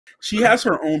She has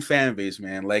her own fan base,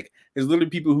 man. Like, there's literally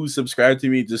people who subscribe to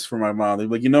me just for my mom. They're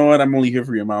like, you know what? I'm only here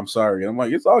for your mom. Sorry. I'm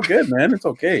like, it's all good, man. It's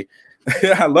okay.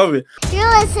 I love it. You're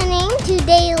listening to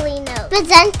Daly Notes,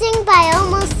 presenting by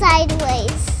Almost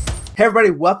Sideways. Hey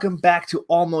everybody, welcome back to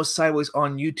Almost Sideways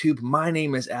on YouTube. My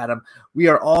name is Adam. We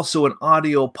are also an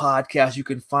audio podcast. You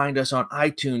can find us on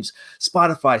iTunes,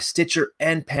 Spotify, Stitcher,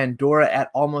 and Pandora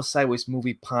at Almost Sideways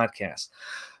Movie Podcast.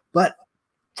 But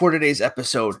for today's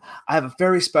episode, I have a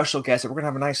very special guest that we're going to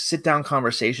have a nice sit-down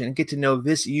conversation and get to know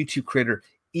this YouTube creator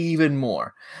even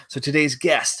more. So today's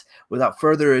guest, without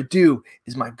further ado,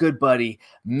 is my good buddy,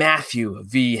 Matthew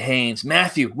V Haynes.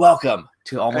 Matthew, welcome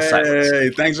to Almost Sideways. Hey,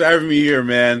 thanks for having me here,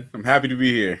 man. I'm happy to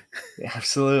be here. Yeah,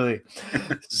 absolutely.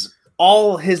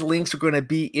 All his links are going to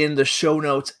be in the show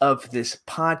notes of this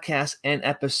podcast and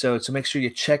episode, so make sure you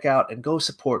check out and go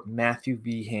support Matthew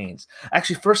V Haynes.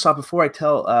 Actually, first off, before I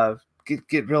tell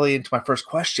get really into my first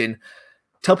question,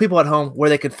 tell people at home where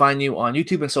they can find you on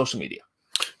YouTube and social media.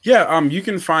 Yeah, you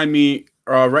can find me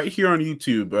right here on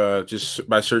YouTube, just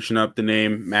by searching up the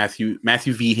name Matthew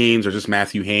V Haynes or just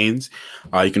Matthew Haynes.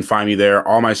 You can find me there.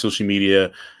 All my social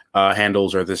media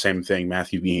handles are the same thing: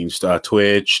 Matthew V Haynes.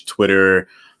 Twitch, Twitter,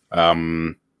 yeah,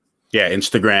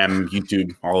 Instagram,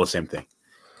 YouTube, all the same thing.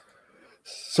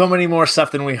 So many more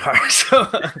stuff than we are. So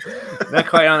not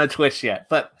quite on the Twitch yet,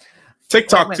 but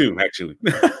TikTok too, actually.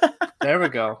 There we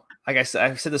go. Like I said,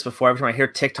 I've said this before. Every time I hear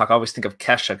TikTok, I always think of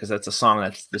Kesha because that's a song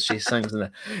that she sings in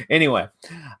the. Anyway,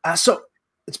 so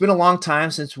it's been a long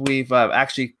time since we've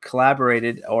actually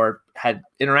collaborated or had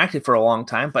interacted for a long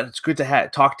time, but it's good to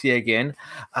talk to you again.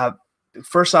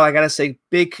 First off, I gotta say,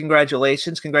 big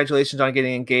congratulations! Congratulations on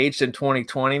getting engaged in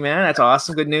 2020, man. That's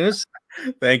awesome. Good news.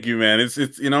 Thank you, man. It's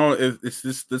you know it's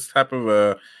this type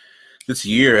of this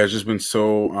year has just been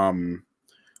so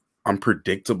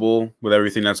unpredictable with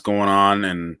everything that's going on,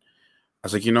 and I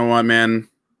was like, you know what, man,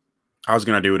 I was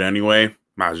gonna do it anyway.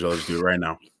 Might as well just do it right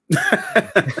now.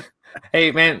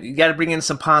 Hey, man, you got to bring in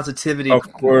some positivity.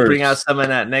 Of course. Bring out some of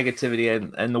that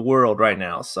negativity in the world right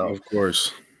now. So, of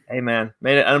course. Hey, man,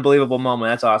 made an unbelievable moment.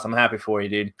 That's awesome. I'm happy for you,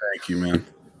 dude. Thank you, man.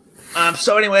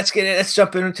 So anyway, let's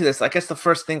jump into this. I guess the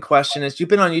first question is, you've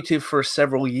been on YouTube for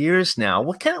several years now.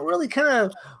 What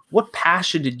what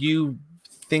passion did you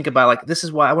think about? Like, this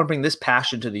is why I want to bring this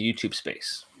passion to the YouTube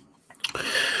space.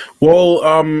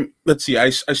 Well, let's see. I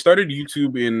started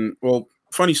YouTube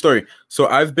funny story. So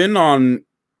I've been on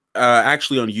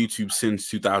actually on YouTube since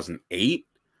 2008.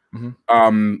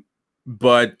 Mm-hmm.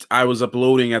 But I was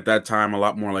uploading at that time a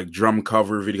lot more like drum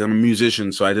cover videos. I'm a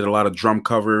musician, so I did a lot of drum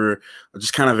cover,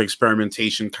 just kind of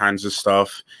experimentation kinds of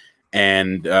stuff.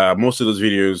 And most of those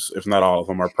videos, if not all of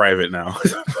them, are private now.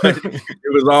 But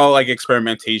it was all like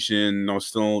experimentation. I was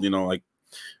still,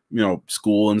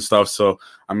 school and stuff. So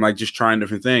I'm like just trying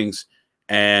different things.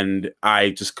 And I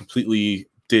just completely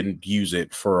didn't use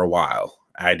it for a while.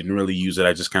 I didn't really use it.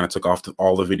 I just kind of took off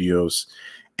all the videos.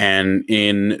 And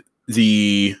in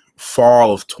the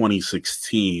fall of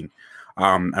 2016,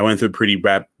 I went through a pretty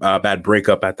bad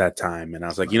breakup at that time. And I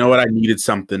was like, you know what? I needed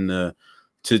something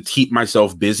to keep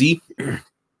myself busy.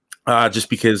 Just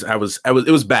because it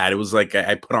was bad. It was like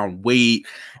I put on weight.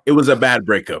 It was a bad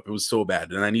breakup. It was so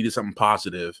bad. And I needed something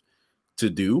positive to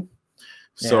do.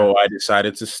 Yeah. So I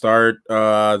decided to start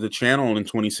the channel in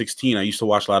 2016. I used to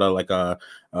watch a lot of like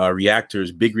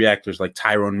big reactors like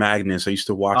Tyrone Magnus. I used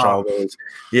to watch all those.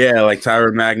 Yeah, like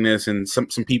Tyrone Magnus and some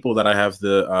people that I have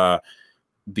the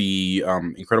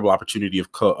incredible opportunity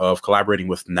of collaborating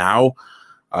with now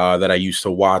that I used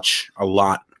to watch a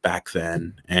lot back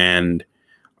then. And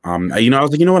I was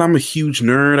like, you know what? I'm a huge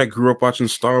nerd. I grew up watching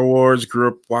Star Wars, grew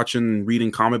up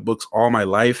reading comic books all my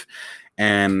life.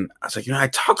 And I was like, I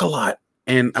talk a lot.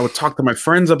 And I would talk to my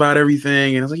friends about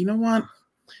everything. And I was like, you know what?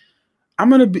 I'm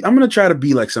gonna try to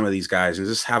be like some of these guys and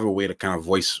just have a way to kind of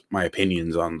voice my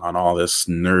opinions on all this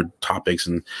nerd topics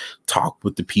and talk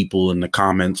with the people in the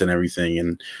comments and everything.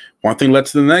 And one thing led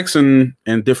to the next, and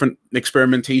different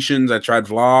experimentations. I tried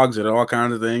vlogs and all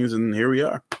kinds of things, and here we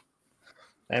are.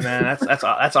 Hey man, that's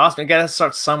awesome. You gotta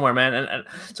start somewhere, man. And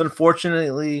it's unfortunate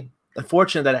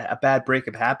that a bad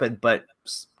breakup happened, but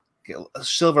a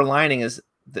silver lining is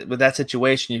that with that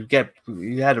situation,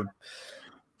 you had a.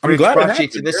 I'm glad brought you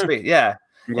to this space. Yeah.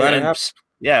 I'm glad it happened.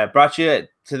 Yeah, it brought you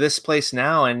to this place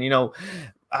now. And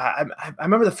I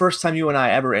remember the first time you and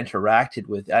I ever interacted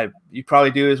with, you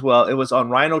probably do as well. It was on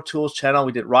Rhino Tools channel.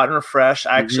 We did Rotten Refresh.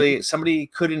 Actually, somebody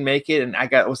couldn't make it, and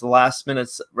it was the last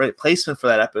minute's replacement for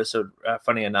that episode,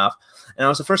 funny enough. And it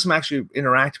was the first time I actually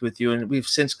interacted with you, and we've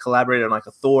since collaborated on like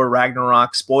a Thor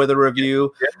Ragnarok spoiler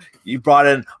review. Yeah. You brought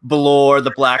in Balor,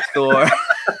 the Black Thor.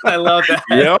 I love that.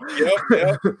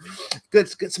 Yep.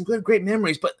 Good, some great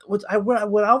memories. But what I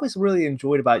always really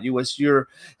enjoyed about you was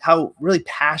how really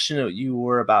passionate you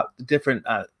were about the different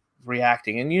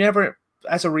reacting. And you never,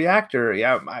 as a reactor,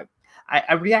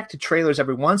 I react to trailers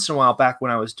every once in a while back when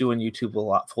I was doing YouTube a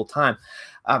lot full time.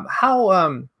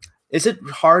 How is it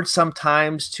hard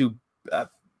sometimes to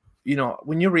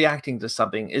when you're reacting to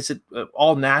something, is it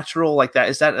all natural like that?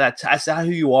 Is that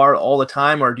who you are all the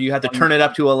time, or do you have to turn it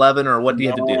up to 11, or what do you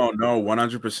have to do? No,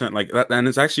 100% like that. And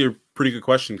it's actually a pretty good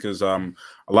question, because a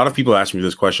lot of people ask me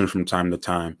this question from time to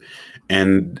time,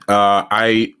 and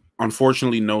I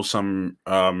unfortunately know some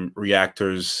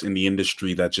reactors in the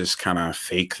industry that just kind of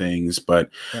fake things, but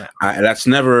that's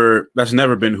never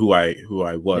been who I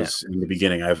was in the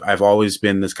beginning. I've always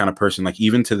been this kind of person. Like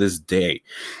even to this day,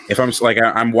 if I'm like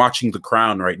I'm watching The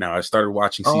Crown right now. I started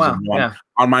watching season 1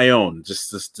 on my own,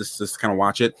 just kind of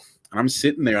watch it, and I'm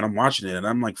sitting there and I'm watching it and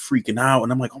I'm like freaking out,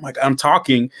 and I'm like, oh my God, I'm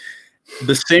talking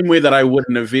the same way that I would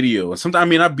in a video. Sometimes I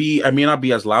may not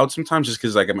be as loud sometimes, just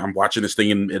because like I'm watching this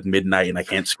thing at midnight and I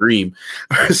can't scream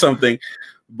or something.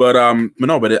 But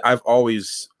I've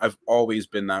always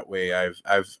been that way.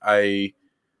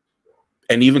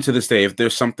 And even to this day, if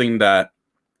there's something that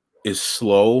is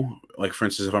slow, like for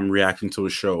instance, if I'm reacting to a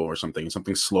show or something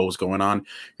slow is going on,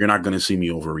 you're not going to see me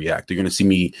overreact. You're going to see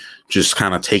me just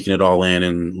kind of taking it all in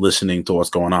and listening to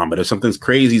what's going on. But if something's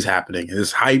crazy is happening,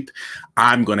 it's hype,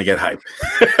 I'm going to get hype.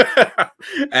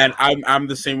 And I'm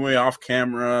the same way off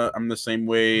camera. I'm the same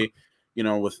way,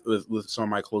 with some of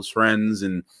my close friends,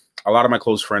 and a lot of my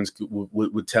close friends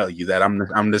would tell you that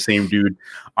I'm the same dude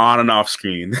on and off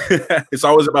screen. It's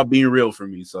always about being real for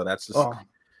me. So that's just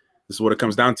this is what it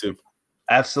comes down to.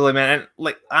 Absolutely, man. And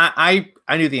like I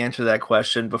knew the answer to that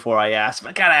question before I asked. But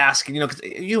I gotta ask, because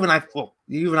you and I've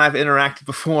interacted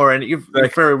before, and you're a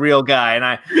very real guy,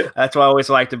 and that's what I always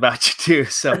liked about you too.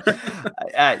 So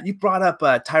you brought up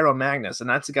Tyrone Magnus, and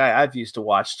that's a guy I've used to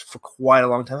watch for quite a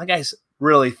long time. That guy's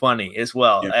really funny as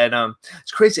well, and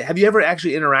it's crazy. Have you ever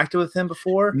actually interacted with him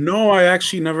before? No, I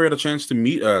actually never had a chance to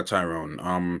meet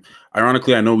Tyrone.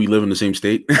 Ironically, I know we live in the same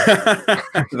state.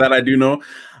 That I do know.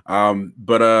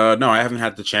 But no, I haven't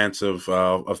had the chance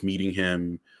of meeting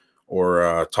him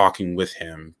or talking with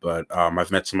him. But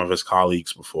I've met some of his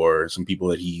colleagues before, some people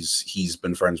that he's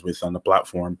been friends with on the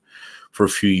platform for a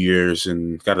few years,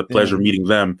 and got the pleasure of meeting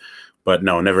them. But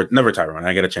no, never Tyrone.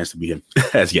 I got a chance to meet him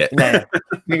as yet.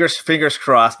 Fingers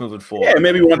crossed moving forward. Yeah,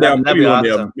 maybe one day.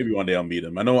 Maybe one day I'll meet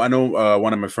him. I know.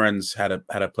 One of my friends had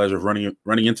a pleasure of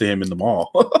running into him in the mall,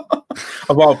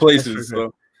 of all places.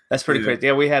 So. That's pretty crazy.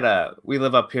 Yeah, we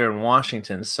live up here in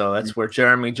Washington, so that's where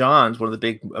Jeremy Johns, one of the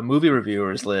big movie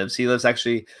reviewers, lives. He lives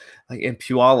actually like in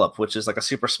Puyallup, which is like a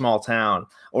super small town,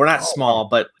 or not small,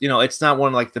 but it's not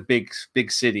one like the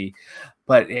big city.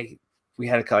 But we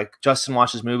had like Justin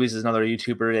Watches Movies is another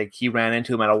YouTuber. Like he ran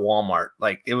into him at a Walmart.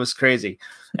 Like it was crazy,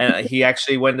 and he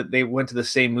actually they went to the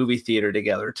same movie theater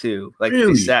together too. Like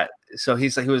really? They sat. So he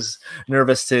was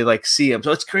nervous to like see him.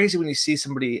 So it's crazy when you see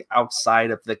somebody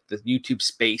outside of the YouTube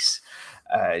space.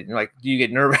 Like, do you get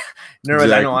nervous?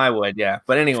 Exactly. I know I would. Yeah.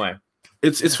 But anyway,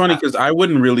 it's funny because I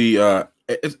wouldn't really.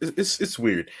 It's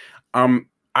weird.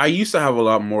 I used to have a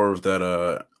lot more of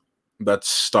that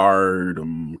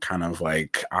stardom kind of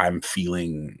like I'm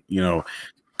feeling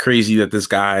crazy that this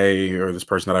guy or this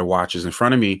person that I watch is in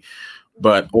front of me.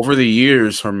 But over the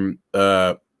years, from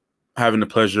having the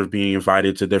pleasure of being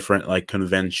invited to different like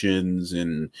conventions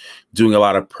and doing a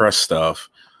lot of press stuff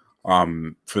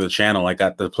for the channel, I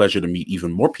got the pleasure to meet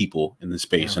even more people in the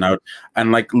space.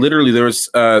 And like literally there was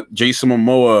Jason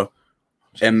Momoa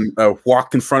and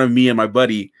walked in front of me and my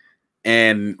buddy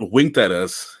and winked at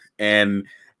us, and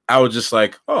I was just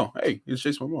like, oh, hey, it's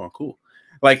Jason Momoa, cool.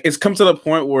 Like it's come to the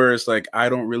point where it's like I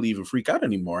don't really even freak out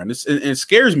anymore, and it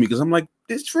scares me because I'm like,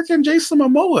 it's freaking Jason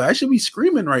Momoa. I should be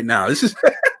screaming right now. This is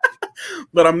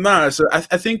but I'm not. So I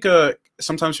think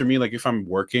sometimes for me, like if I'm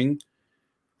working,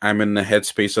 I'm in the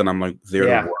headspace and I'm like there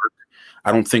to work.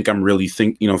 I don't think I'm really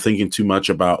thinking too much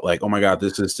about like, oh my God,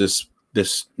 this is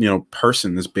this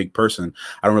person, this big person.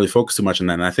 I don't really focus too much on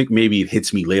that. And I think maybe it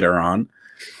hits me later on,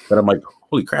 but I'm like,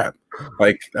 holy crap,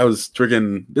 like that was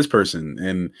freaking this person.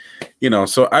 And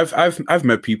so I've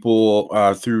met people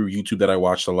through YouTube that I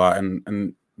watched a lot,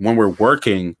 and when we're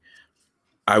working,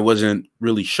 I wasn't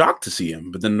really shocked to see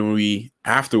him. But then when we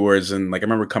afterwards, and like I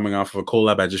remember coming off of a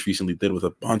collab I just recently did with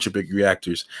a bunch of big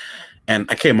reactors, and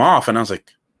I came off and I was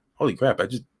like, holy crap, I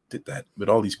just did that with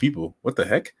all these people. What the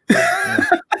heck?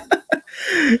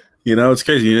 You know, it's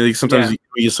crazy. You know, like sometimes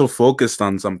you're so focused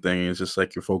on something, it's just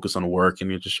like you're focused on work and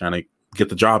you're just trying to get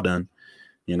the job done.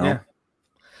 You know,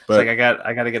 but it's like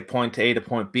I got to get point A to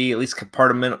point B. At least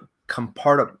compartment.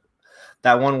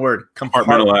 That one word,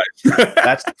 compartmentalize.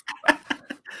 That's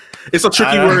it's a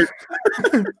tricky word.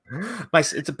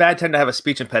 It's a bad time to have a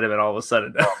speech impediment all of a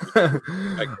sudden.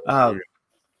 I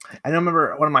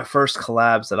remember one of my first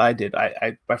collabs that I did.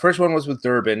 My first one was with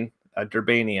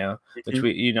Durbania, which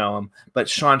you know him, but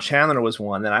Sean Chandler was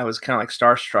one that I was kind of like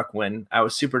starstruck when I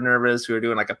was super nervous. We were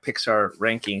doing like a Pixar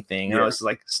ranking thing, and I was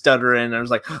like stuttering. I was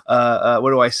like,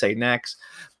 what do I say next?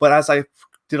 But as I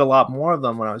did a lot more of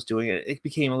them when I was doing it, it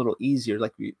became a little easier,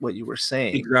 like what you were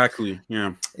saying. Exactly.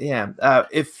 Yeah.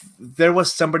 If there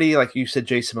was somebody, like you said,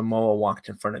 Jason Momoa walked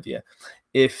in front of you,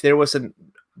 if there was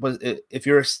if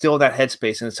you're still in that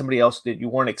headspace and somebody else that you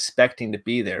weren't expecting to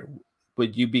be there,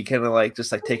 would you be kind of like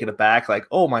just like taken aback, like,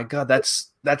 oh my god,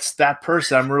 that's that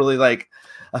person I'm really like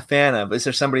a fan of? Is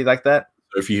there somebody like that?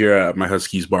 If you hear my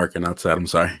husky's barking outside, I'm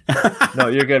sorry. No,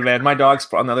 you're good, man. My dog's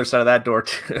on the other side of that door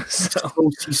too. So.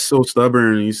 He's so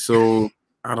stubborn. He's so,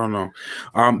 I don't know.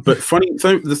 But funny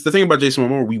thing, the thing about Jason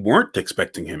Momoa, we weren't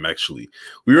expecting him. Actually,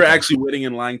 we were actually waiting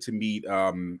in line to meet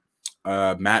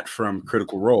Matt from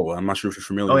Critical Role. I'm not sure if you're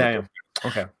familiar. Oh yeah.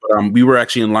 Okay. But, we were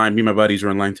actually in line. Me and my buddies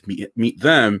were in line to meet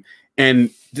them.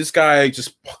 And this guy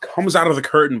just comes out of the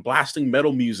curtain blasting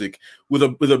metal music with a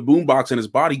boombox and his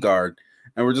bodyguard.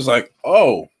 And we're just like,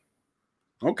 oh,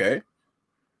 okay.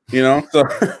 You know? So,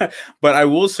 but I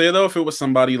will say, though, if it was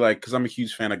somebody like, because I'm a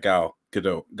huge fan of Gal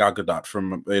Gadot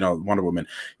from, you know, Wonder Woman.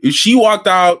 If she walked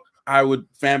out, I would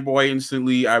fanboy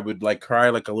instantly. I would like cry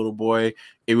like a little boy.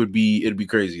 It'd be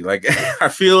crazy. Like, I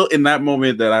feel in that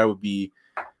moment that I would be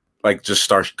like just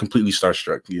completely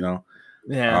starstruck, you know?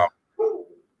 Yeah.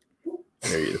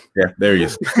 There he is. Yeah, there he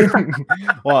is.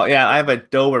 Well, yeah, I have a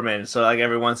Doberman, so like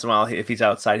every once in a while, if he's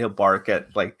outside, he'll bark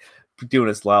at like doing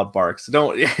his loud barks. So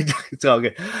don't. It's all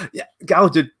good. Yeah, Gal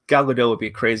Gadot would be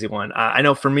a crazy one. I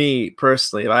know for me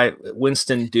personally,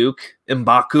 Winston Duke,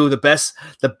 M'Baku,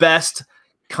 the best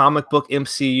comic book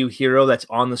MCU hero that's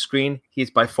on the screen.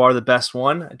 He's by far the best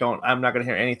one. I'm not going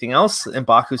to hear anything else.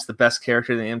 M'Baku's the best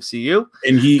character in the MCU,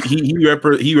 and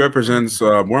he represents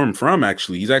where I'm from.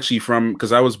 Actually, he's actually from,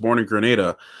 because I was born in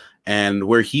Grenada, and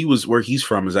where he's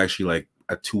from is actually like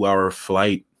a 2-hour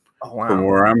flight from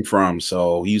where I'm from.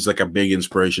 So he's like a big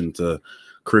inspiration to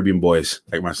Caribbean boys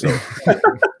like myself.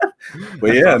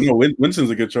 But yeah, awesome. No, Winston's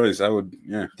a good choice. I would,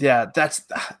 yeah. That's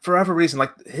for whatever reason,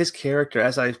 like his character,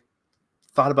 as I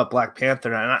thought about Black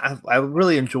Panther, and I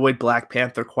really enjoyed Black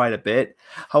Panther quite a bit.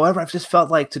 However, I've just felt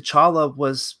like T'Challa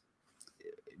was,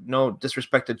 no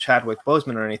disrespect to Chadwick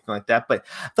Boseman or anything like that, but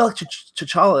I felt like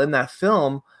T'Challa in that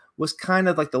film was kind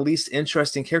of like the least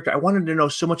interesting character. I wanted to know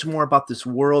so much more about this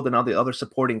world and all the other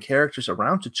supporting characters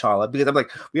around T'Challa, because I'm like,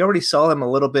 we already saw him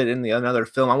a little bit in another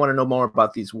film. I want to know more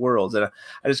about these worlds. And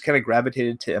I just kind of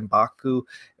gravitated to M'Baku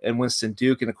and Winston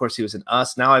Duke. And of course he was in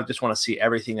Us. Now I just want to see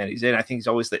everything that he's in. I think he's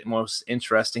always the most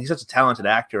interesting. He's such a talented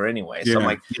actor anyway. So I'm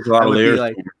like, there's a lot of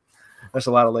layers. There's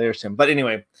a lot of layers to him. But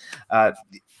anyway,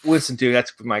 Winston Duke,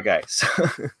 that's my guy. So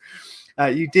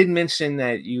you did mention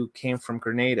that you came from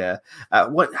Grenada.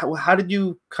 How did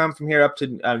you come from here up to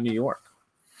New York?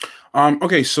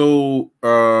 Okay, so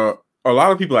a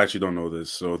lot of people actually don't know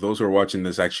this. So those who are watching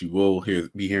this actually will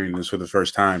be hearing this for the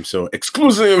first time. So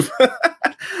exclusive.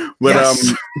 But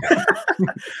yes.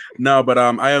 No, but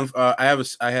I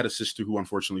had a sister who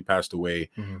unfortunately passed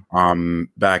away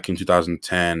back in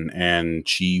 2010, and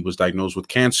she was diagnosed with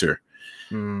cancer.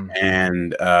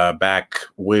 And back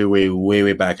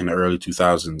way back in the early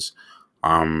 2000s,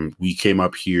 we came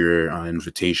up here on an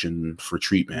invitation for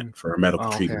treatment, for a medical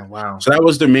treatment. Wow. So that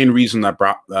was the main reason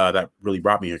that really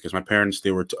brought me here, because my parents,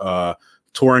 they were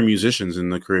touring musicians in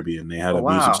the Caribbean. They had a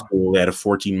music school. They had a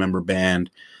 14-member band.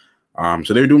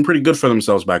 So they were doing pretty good for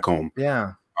themselves back home.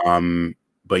 Yeah.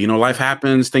 But you know, life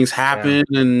happens, things happen,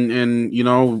 and you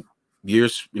know,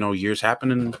 years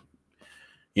happen, and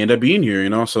you end up being here, you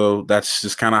know. So that's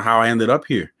just kind of how I ended up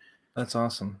here. That's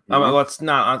awesome. Well, it's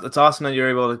awesome that you're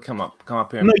able to come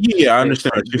up here. No, yeah, I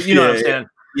understand. You know what I'm saying?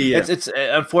 Yeah. It's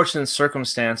unfortunate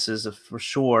circumstances for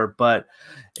sure, but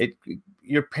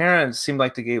your parents seemed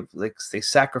like they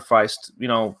sacrificed, you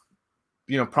know,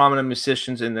 prominent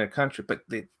musicians in their country, but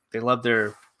they loved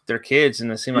their kids, and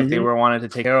it seemed like they were wanting to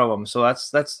take care of them. So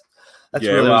that's That's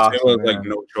Yeah, really awesome. it was like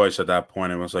no choice at that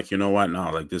point. It was like, you know what?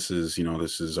 No, like this is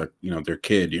like, their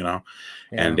kid,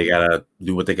 and they gotta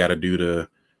do what they gotta do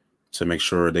to make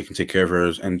sure they can take care of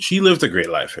her. And she lived a great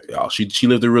life, y'all. She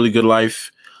lived a really good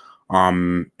life.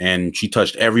 And she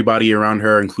touched everybody around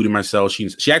her, including myself.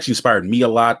 She actually inspired me a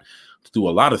lot to do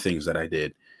a lot of things that I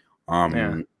did.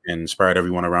 And inspired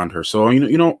everyone around her. So, in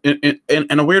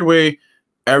a weird way,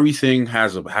 everything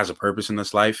has a purpose in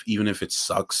this life, even if it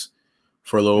sucks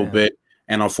for a little bit.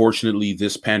 And unfortunately,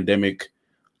 this pandemic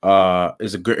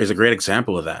is a great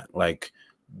example of that. Like,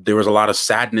 there was a lot of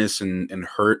sadness and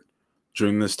hurt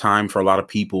during this time for a lot of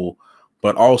people,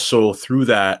 but also through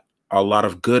that, a lot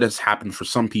of good has happened for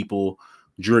some people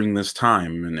during this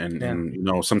time.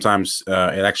 And sometimes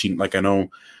it actually, like, I know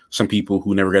some people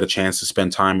who never got a chance to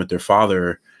spend time with their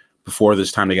father before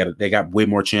this time. They got way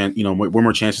more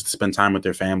chances to spend time with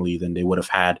their family than they would have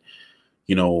had,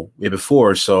 way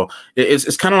before. So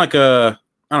it's kind of like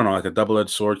like a double-edged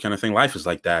sword kind of thing. Life is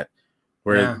like that,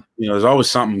 where there's always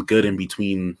something good in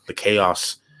between the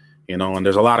chaos, and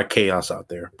there's a lot of chaos out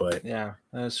there. But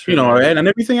that's true. And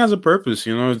everything has a purpose.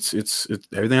 It's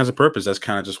everything has a purpose. That's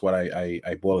kind of just what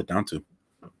I boil it down to.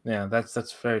 Yeah,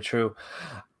 that's very true.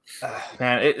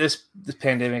 Man, this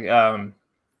pandemic.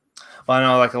 Well, I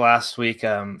know, like last week,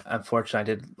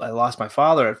 unfortunately, I lost my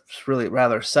father really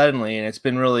rather suddenly, and it's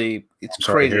been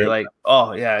crazy. Like,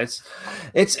 oh yeah,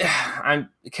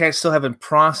 I still haven't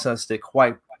processed it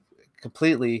quite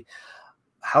completely.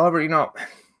 However,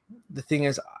 the thing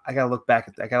is, I gotta look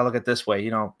back. I gotta look at it this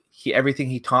way. Everything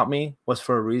he taught me was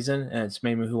for a reason, and it's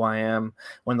made me who I am.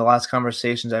 One of the last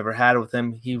conversations I ever had with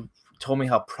him, he told me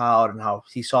how proud and how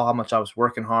he saw how much I was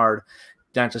working hard,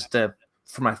 not just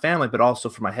for my family, but also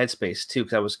for my headspace too.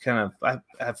 Because I was I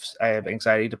have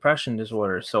anxiety, depression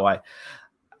disorder, so I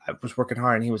was working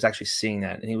hard, and he was actually seeing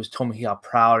that, and he was told me how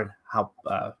proud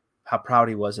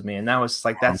he was of me, and that was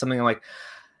like that's something like,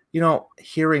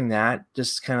 hearing that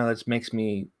just kind of makes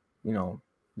me,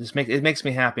 it makes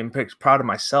me happy. I'm proud of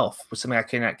myself, with something I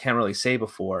can't really say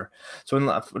before. So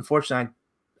unfortunately,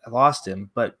 I lost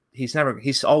him, but he's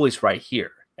always right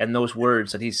here. And those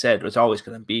words that he said was always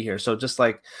going to be here. So just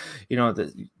like,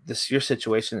 your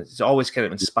situation is always kind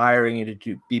of inspiring you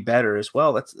to be better as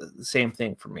well. That's the same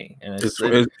thing for me. And it's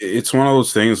one of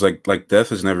those things like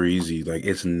death is never easy. Like,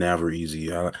 it's never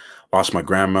easy. I lost my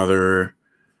grandmother,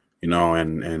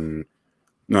 and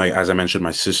like, as I mentioned,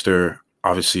 my sister.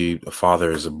 Obviously, a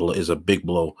father is a big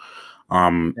blow.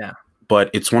 But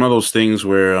it's one of those things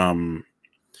where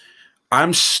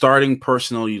I'm starting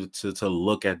personally to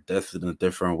look at death in a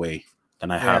different way than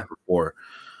I have before.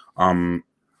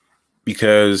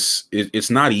 Because it's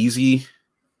not easy.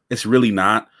 It's really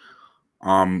not.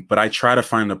 But I try to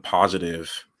find a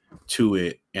positive to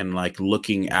it, and like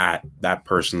looking at that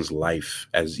person's life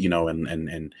as,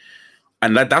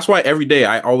 and that's why every day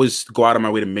I always go out of my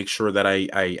way to make sure that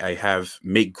I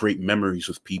make great memories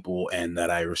with people, and that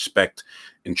I respect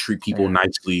and treat people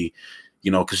nicely.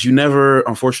 Because you never,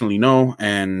 unfortunately, know,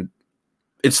 and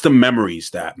it's the memories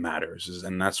that matters,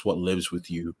 and that's what lives with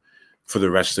you for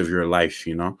the rest of your life.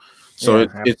 So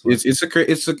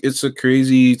it's a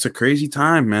crazy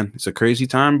time, man. It's a crazy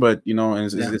time, but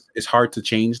it's hard to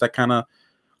change that kind of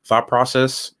thought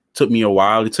process. It took me a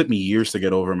while. It took me years to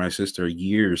get over my sister.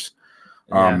 Years.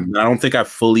 I don't think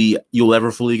you'll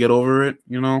ever fully get over it.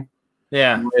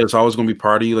 It's always going to be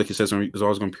part of you, like you said. It's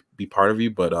always going to be part of you,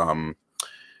 but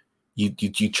you're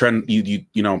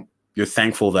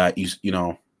thankful that you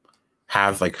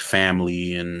have like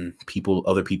family and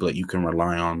other people that you can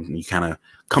rely on, and you kind of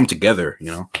come together.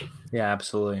 Yeah,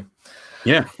 absolutely.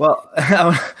 Yeah. Well,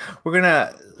 we're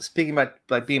gonna speaking about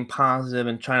like being positive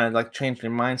and trying to like change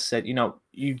your mindset.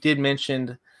 You did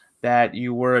mention that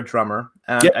you were a drummer.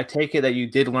 I take it that you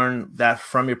did learn that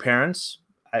from your parents.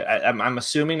 I'm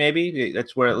assuming maybe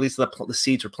that's where at least the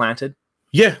seeds were planted.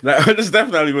 Yeah, that's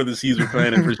definitely where the seeds were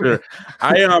planted for sure.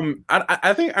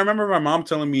 I think I remember my mom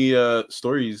telling me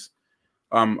stories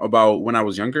about when I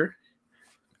was younger,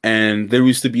 and there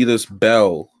used to be this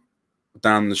bell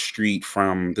down the street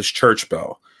from this church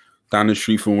bell down the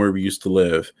street from where we used to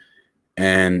live,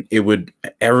 and it would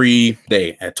every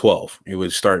day at 12 it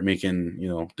would start making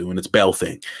doing its bell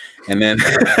thing, and then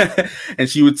and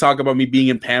she would talk about me being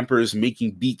in Pampers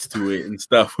making beats to it and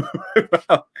stuff.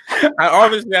 I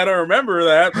don't remember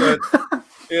that, but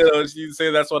she'd say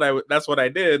that's what I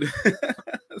did.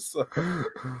 So,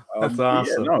 that's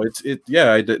awesome.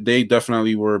 They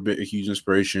definitely were a huge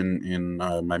inspiration in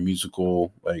my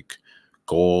musical like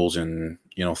goals and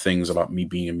things about me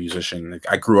being a musician. Like,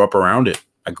 I grew up around it.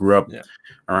 I grew up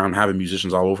around having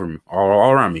musicians all over me,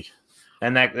 all around me.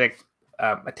 And that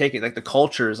I take it like the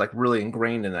culture is like really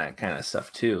ingrained in that kind of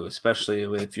stuff too, especially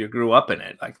if you grew up in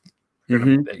it. Like you're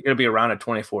gonna be around it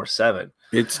 24/7.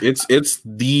 It's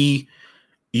the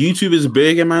YouTube is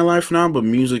big in my life now, but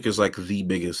music is like the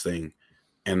biggest thing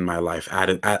in my life.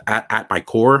 At my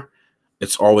core,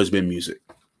 it's always been music.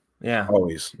 Yeah,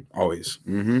 always.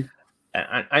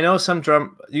 I know some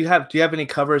drum. Do you have any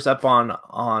covers up on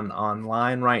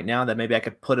online right now that maybe I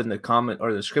could put in the comment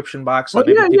or the description box? So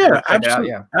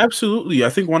Absolutely. I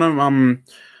think one of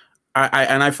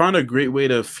I found a great way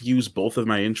to fuse both of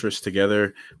my interests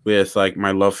together with like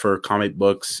my love for comic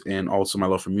books and also my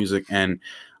love for music. And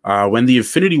when the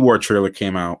Infinity War trailer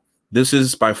came out, this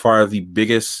is by far the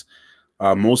biggest,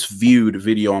 most viewed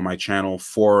video on my channel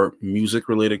for music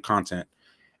related content.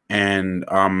 And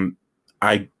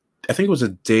I think it was a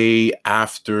day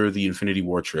after the Infinity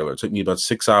War trailer. It took me about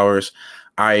 6 hours.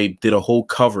 I did a whole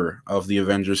cover of the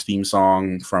Avengers theme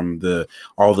song, from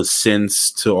all the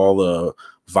synths to all the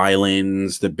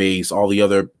violins, the bass, all the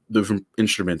other different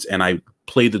instruments, and I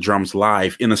played the drums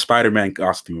live in a Spider-Man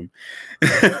costume.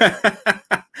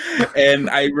 And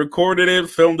I recorded it,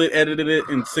 filmed it, edited it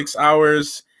in 6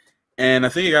 hours, and I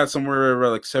think it got somewhere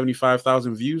around like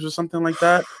 75,000 views or something like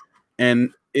that.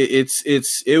 And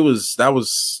that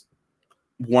was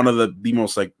one of the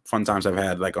most like fun times I've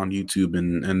had like on YouTube,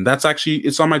 and that's actually,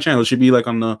 it's on my channel. It should be like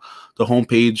on the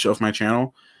homepage of my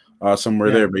channel,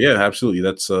 somewhere there. But yeah, absolutely.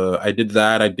 That's I did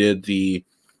that. I did the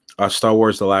Star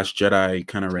Wars The Last Jedi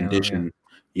kind of rendition.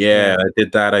 Yeah, I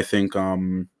did that. I think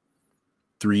 2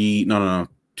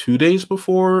 days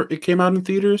before it came out in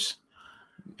theaters,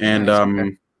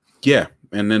 and yeah,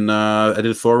 and then I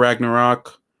did Thor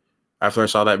Ragnarok after I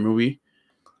saw that movie.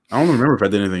 I don't remember if I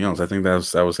did anything else. I think that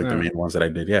was like the main ones that I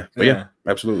did. Yeah, but yeah,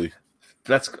 absolutely.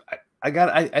 That's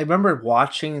I remember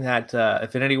watching that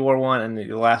Infinity War one and the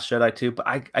Last Jedi too. But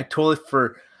I totally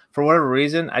for whatever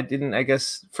reason I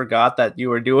guess forgot that you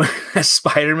were doing a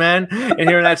Spider-Man and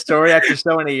hearing that story after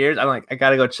so many years. I'm like, I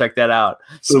gotta go check that out.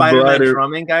 Spider-Man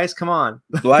drumming, guys, come on.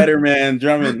 Blighter-Man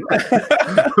drumming.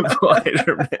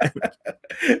 Blighter-Man.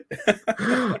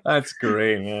 That's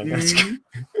great, man. That's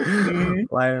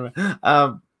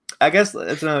Blighter-Man. I guess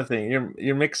that's another thing.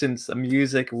 You're mixing some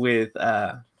music with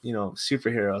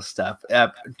superhero stuff.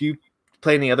 Do you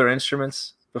play any other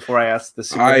instruments before I ask the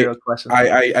superhero question?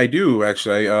 I do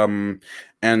actually. And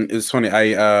it's funny.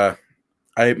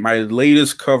 My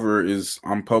latest cover is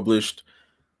unpublished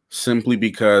simply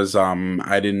because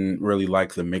I didn't really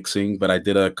like the mixing, but I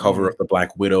did a cover of the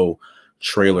Black Widow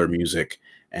trailer music,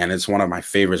 and it's one of my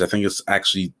favorites. I think it's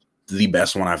actually the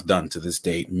best one I've done to this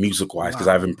day, music wise, because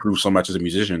I've improved so much as a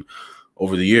musician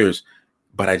over the years,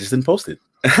 but I just didn't post it.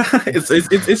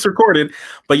 it's recorded.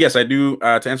 But yes, I do. To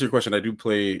answer your question, I do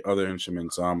play other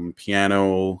instruments: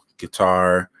 piano,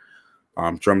 guitar,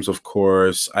 drums, of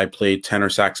course. I played tenor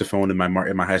saxophone in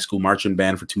my high school marching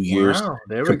band for 2 years. Wow,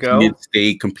 there we go. Competed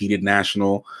state, competed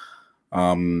national.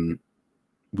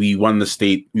 We won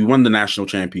the national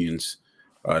champions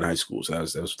in high school, so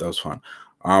that was fun.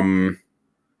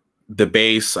 The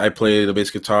bass, I play the bass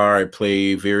guitar. I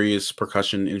play various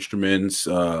percussion instruments.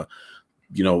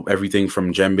 Everything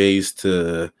from djembes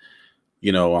to,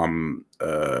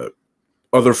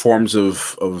 other forms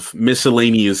of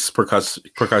miscellaneous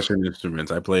percussion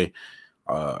instruments. I play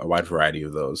a wide variety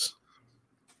of those.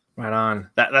 Right on.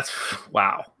 That's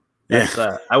wow. That's,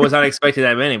 I was not expecting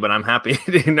that many, but I'm happy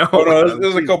to know. Oh, no,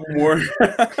 there's a couple more.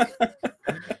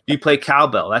 Do you play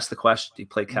cowbell? That's the question. Do you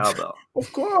play cowbell?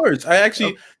 Of course.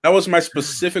 That was my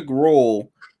specific role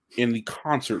in the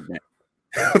concert band.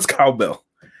 That's cowbell.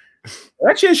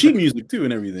 Actually, has sheet music too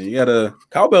and everything. You got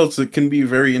cowbell. It can be a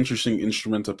very interesting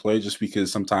instrument to play, just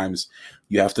because sometimes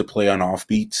you have to play on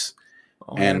offbeats.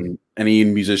 And any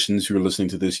musicians who are listening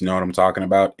to this, you know what I'm talking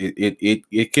about.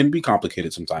 It can be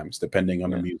complicated sometimes, depending on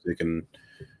the music and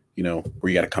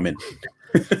where you got to come in.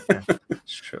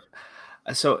 That's true.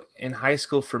 So in high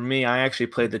school, for me, I actually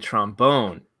played the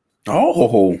trombone.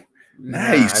 Oh,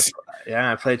 nice.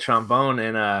 I played trombone,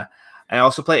 and I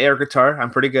also play air guitar.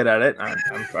 I'm pretty good at it.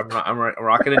 I'm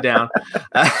rocking it down.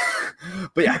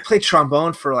 But yeah, I played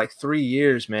trombone for like 3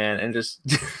 years, man, and just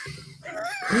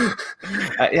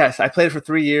yes, I played it for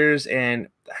 3 years, and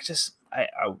I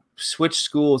switched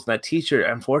schools. And that teacher,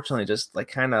 unfortunately, just like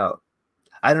kind of,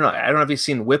 I don't know if you've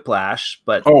seen Whiplash,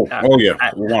 but yeah,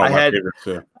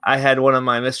 I had one of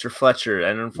my Mr. Fletcher,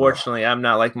 and unfortunately, I'm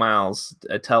not like Miles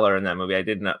Teller in that movie. I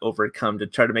did not overcome to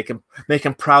try to make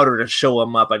him prouder, to show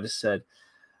him up. I just said,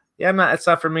 yeah, it's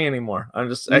not for me anymore. I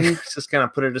just kind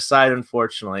of put it aside,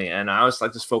 unfortunately. And I was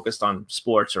like just focused on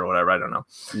sports or whatever. I don't know.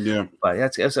 Yeah. But yeah,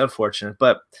 it's unfortunate.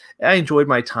 But I enjoyed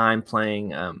my time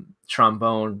playing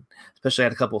trombone, especially I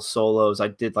had a couple solos. I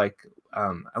did like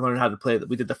I learned how to play.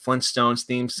 We did the Flintstones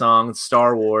theme song,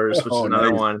 Star Wars, which is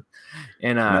another one.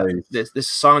 And this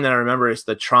song that I remember is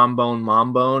the Trombone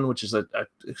Mombone, which is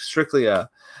strictly a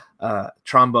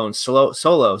trombone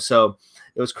solo. So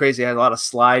it was crazy. I had a lot of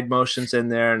slide motions in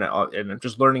there, and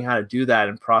just learning how to do that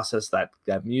and process that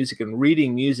music. And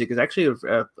reading music is actually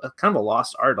a kind of a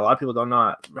lost art. A lot of people don't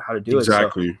know how to do it.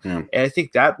 Exactly. So, yeah. And I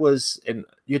think that was, and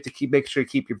you have to make sure you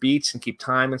keep your beats and keep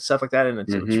time and stuff like that. And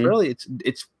it's really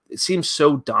it seems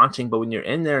so daunting, but when you're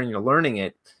in there and you're learning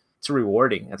it, it's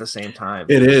rewarding at the same time.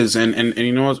 It is, and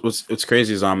you know what's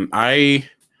crazy is I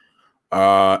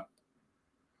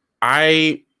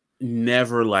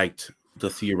never liked the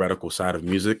theoretical side of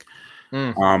music.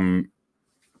 I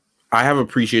have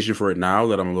appreciation for it now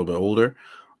that I'm a little bit older.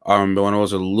 But when I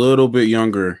was a little bit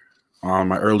younger,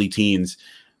 my early teens,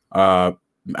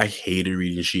 I hated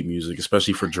reading sheet music,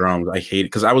 especially for drums. I hated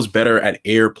because I was better at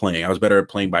air playing. I was better at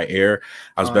playing by air.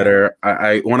 I was better.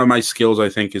 One of my skills, I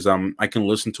think, is I can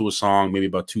listen to a song maybe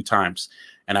about 2 times,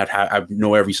 and I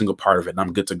know every single part of it, and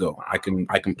I'm good to go. I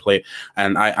can play,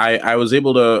 and I was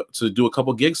able to do a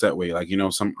couple gigs that way. Like, you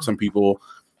know, some people,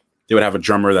 they would have a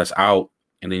drummer that's out,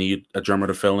 and they need a drummer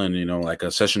to fill in. You know, like a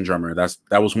session drummer.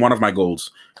 That was one of my goals,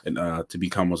 to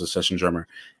become was a session drummer.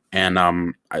 And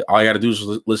all I got to do is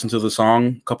listen to the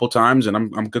song a couple times, and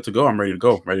I'm good to go. I'm ready to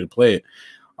go, ready to play it.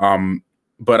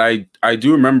 But I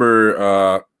do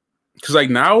remember because like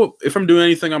now, if I'm doing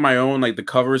anything on my own, like the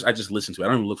covers, I just listen to it. I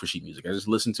don't even look for sheet music. I just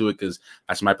listen to it because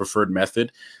that's my preferred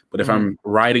method. But if I'm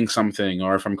writing something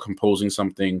or if I'm composing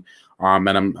something, and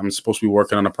I'm supposed to be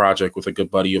working on a project with a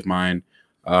good buddy of mine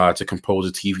to compose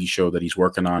a TV show that he's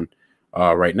working on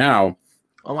right now.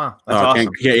 Oh wow, that's awesome.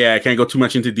 I can't go too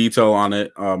much into detail on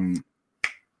it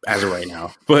as of right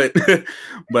now, but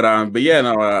yeah,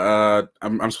 no,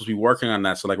 I'm supposed to be working on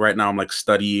that. So like right now, I'm like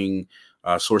studying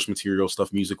source material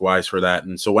stuff, music wise, for that.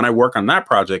 And so when I work on that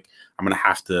project, I'm gonna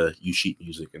have to use sheet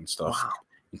music and stuff. Wow.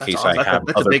 In That's case awesome. I have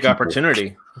that's a big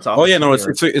opportunity. Oh yeah, no,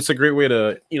 it's a great way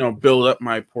to, you know, build up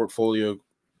my portfolio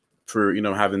for, you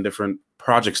know, having different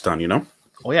projects done. You know.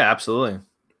 Oh yeah, absolutely.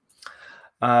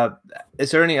 Is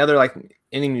there any other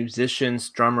any musicians,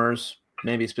 drummers,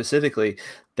 maybe specifically,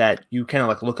 that you kind of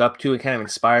like look up to and kind of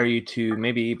inspire you to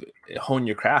maybe hone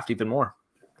your craft even more?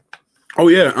 Oh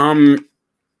yeah,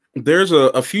 there's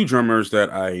a few drummers that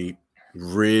I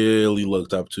really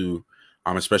looked up to,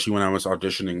 especially when I was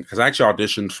auditioning, because I actually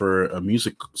auditioned for a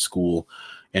music school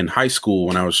in high school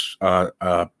when I was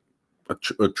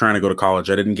trying to go to college.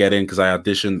 I didn't get in because I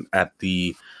auditioned at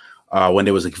the when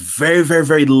there was like very, very,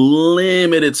 very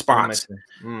limited spots.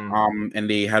 And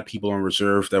they had people on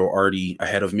reserve that were already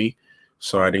ahead of me.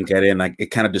 So I didn't get in. Like, it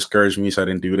kind of discouraged me, so I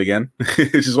didn't do it again,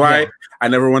 which is why I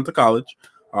never went to college.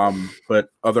 But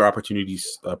other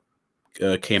opportunities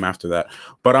came after that.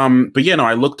 But yeah, no,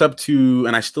 I looked up to,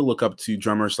 and I still look up to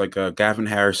drummers like Gavin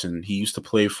Harrison. He used to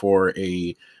play for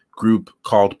a group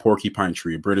called Porcupine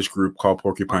Tree, a British group called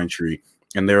Porcupine Tree,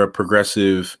 and they're a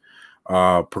progressive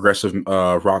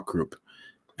rock group.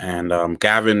 And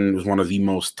Gavin was one of the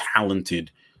most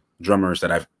talented drummers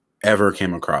that I've ever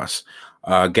came across.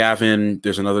 Gavin,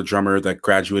 there's another drummer that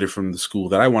graduated from the school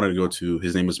that I wanted to go to.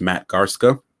 His name was Matt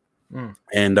Garska,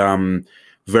 and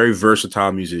very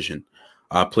versatile musician.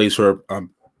 Plays for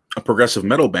a progressive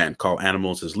metal band called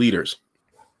Animals as Leaders,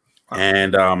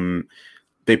 and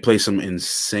they play some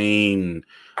insane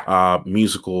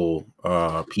musical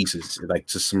pieces, like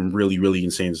just some really, really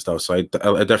insane stuff. So I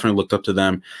definitely looked up to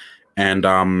them. And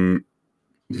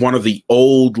one of the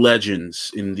old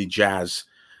legends in the jazz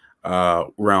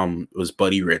realm was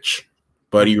Buddy Rich.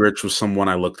 Buddy Rich was someone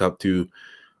I looked up to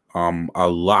a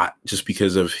lot, just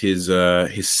because of his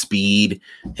speed,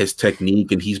 his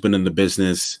technique, and he's been in the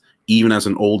business even as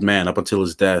an old man up until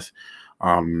his death.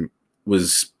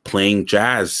 Was playing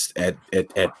jazz at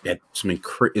some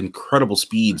incredible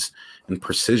speeds and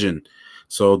precision.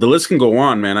 So the list can go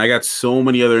on, man. I got so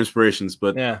many other inspirations,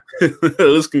 but yeah, the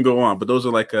list can go on. But those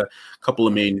are like a couple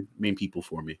of main people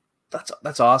for me.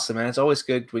 That's awesome, man. It's always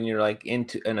good when you're like in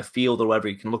a field or whatever.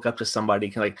 You can look up to somebody.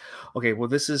 You can like, okay, well,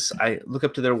 I look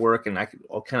up to their work, and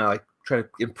I'll kind of like try to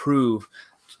improve,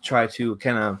 try to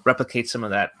kind of replicate some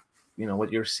of that, you know,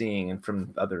 what you're seeing and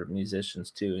from other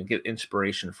musicians too, and get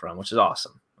inspiration from, which is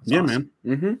awesome. That's awesome.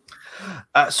 Man.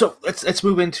 So let's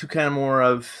move into kind of more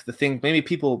of the thing maybe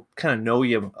people kind of know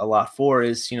you a lot for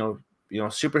is, you know,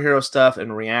 superhero stuff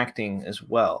and reacting as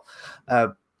well.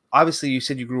 Obviously, you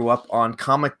said you grew up on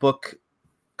comic book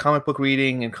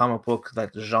reading and comic book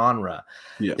like genre.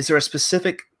 Yeah. Is there a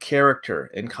specific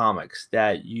character in comics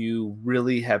that you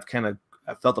really have kind of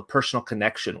felt a personal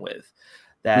connection with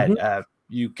that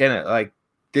you kind of like,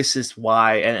 this is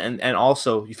why, and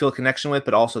also you feel a connection with,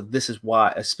 but also this is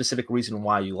why, a specific reason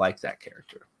why you like that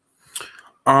character.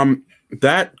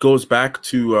 That goes back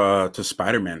to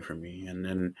Spider-Man for me,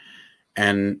 and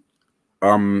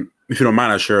if you don't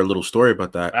mind, I'll share a little story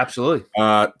about that. Absolutely.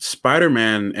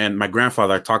 Spider-Man and my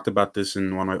grandfather, I talked about this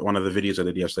in one of the videos I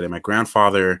did yesterday. My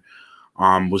grandfather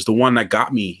was the one that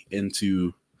got me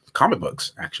into comic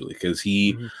books, actually, because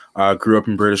he grew up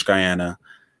in British Guyana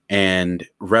and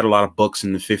read a lot of books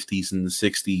in the 50s and the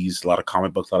 60s, a lot of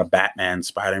comic books, a lot of Batman,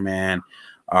 Spider-Man,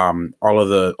 all of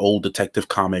the old detective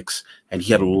comics, and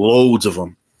he had loads of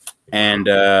them. And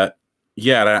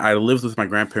yeah, I lived with my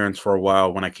grandparents for a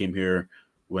while when I came here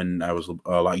when I was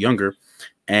a lot younger,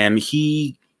 and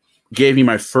he gave me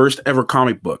my first ever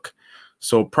comic book.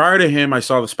 So prior to him, I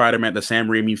saw the Spider-Man, the Sam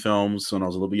Raimi films. When I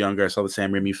was a little bit younger, I saw the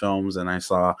Sam Raimi films, and I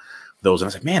saw those, and I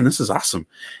was like, man, this is awesome.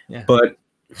 Yeah. But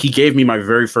he gave me my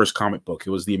very first comic book.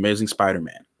 It was The Amazing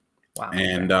Spider-Man. Wow.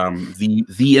 And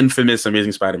the infamous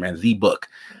Amazing Spider-Man, the book.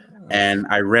 And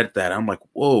I read that. I'm like,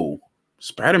 whoa,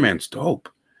 Spider-Man's dope.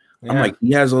 Yeah. I'm like,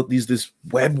 he has all this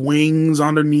web wings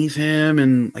underneath him,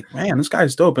 and like, man, this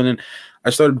guy's dope. And then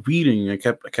I started reading. I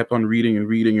kept on reading and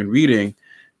reading and reading,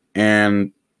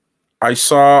 and I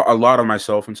saw a lot of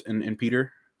myself in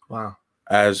Peter. Wow.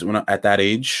 At that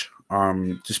age,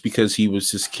 just because he was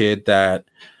this kid that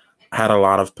had a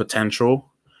lot of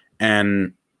potential,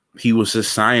 and he was a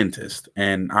scientist,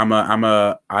 and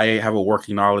I have a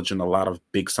working knowledge in a lot of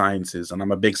big sciences, and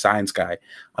I'm a big science guy.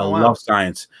 I love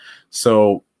science.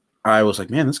 So I was like,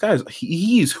 man, this guy's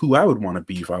he's who I would want to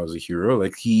be if I was a hero.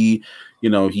 Like he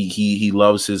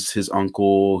loves his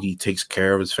uncle, he takes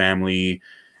care of his family,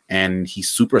 and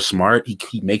he's super smart.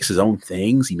 He makes his own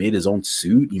things. He made his own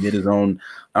suit. He made his own.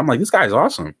 I'm like, this guy's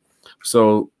awesome.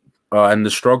 So and the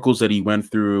struggles that he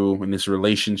went through in his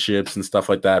relationships and stuff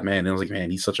like that, man. And I was like, man,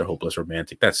 he's such a hopeless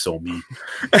romantic. That's so me.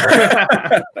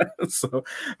 So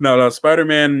no,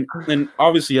 Spider-Man, and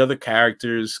obviously other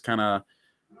characters kind of.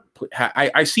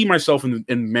 I see myself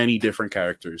in many different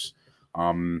characters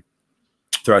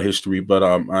throughout history, but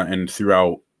and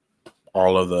throughout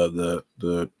all of the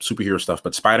superhero stuff.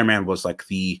 But Spider-Man was like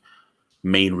the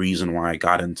main reason why I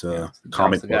got into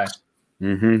comic books.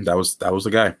 That was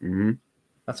the guy.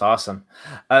 That's awesome.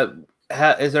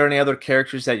 Is there any other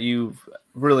characters that you've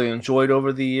really enjoyed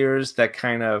over the years that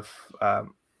kind of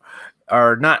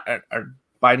are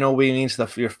by no means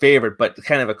your favorite, but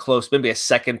kind of a close, maybe a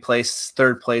second place,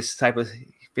 third place type of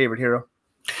favorite hero?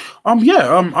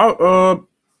 Well,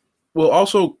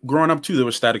 also growing up too, there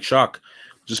was Static Shock,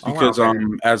 just because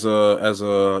as a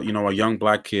a young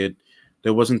black kid,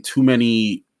 there wasn't too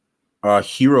many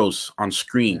heroes on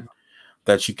screen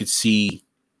that you could see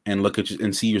and look at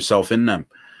and see yourself in them.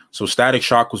 So Static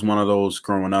Shock was one of those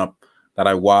growing up that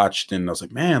I watched, and I was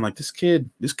like, man, like this could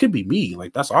be me.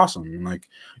 Like, that's awesome. And like,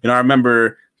 I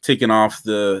remember taking off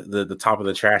the top of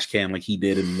the trash can like he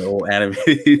did in the old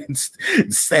animated,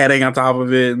 standing on top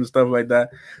of it and stuff like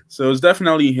that. So it was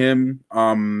definitely him.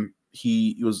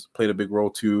 He played a big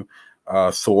role too.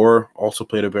 Thor also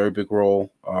played a very big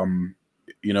role.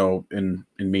 In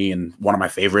me, and one of my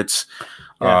favorites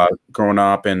growing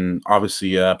up, and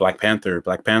obviously Black Panther.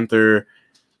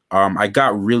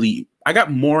 I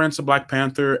got more into Black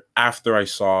Panther after I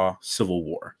saw Civil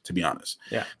War, to be honest.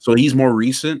 Yeah. So he's more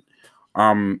recent.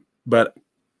 But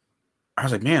I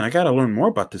was like, man, I got to learn more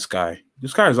about this guy.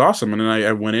 This guy is awesome. And then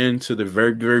I went into the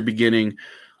very, very beginning,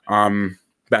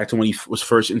 back to when he was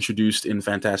first introduced in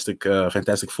Fantastic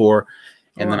Four.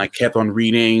 And then I kept on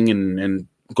reading and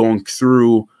going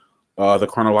through the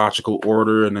chronological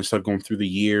order, and I started going through the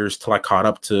years till I caught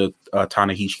up to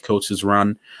Ta-Nehisi Coates'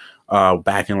 run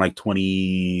back in like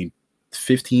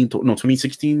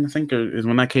 2016, I think, is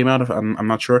when that came out. I'm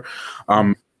not sure.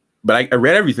 But I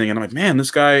read everything, and I'm like, man,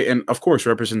 this guy, and of course,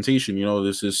 representation.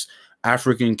 There's this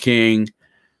African king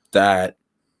that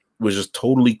was just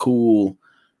totally cool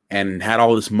and had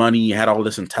all this money, had all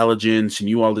this intelligence,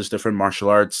 knew all this different martial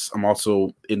arts. I'm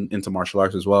also into martial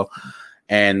arts as well.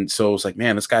 And so it's like,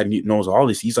 man, this guy knows all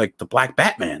this. He's like the Black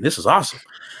Batman. This is awesome.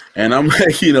 And I'm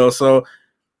like, so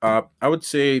I would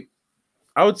say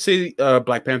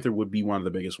Black Panther would be one of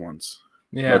the biggest ones.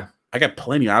 Yeah. But I got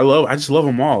plenty. I just love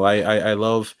them all. I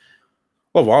love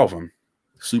all of them.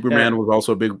 Superman was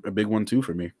also a big one too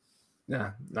for me.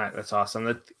 Yeah, that's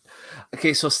awesome.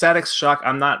 Okay, so Static Shock,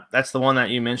 that's the one that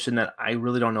you mentioned that I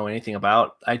really don't know anything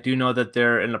about. I do know that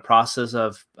they're in the process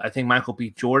of, I think Michael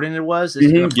B. Jordan is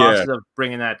in the process of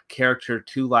bringing that character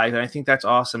to life, and I think that's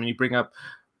awesome. And you bring up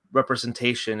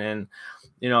representation, and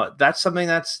that's something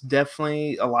that's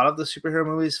definitely a lot of the superhero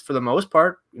movies, for the most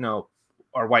part,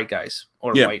 are white guys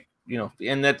or you know,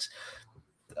 and that's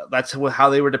how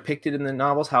they were depicted in the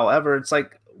novels. However, it's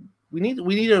like we need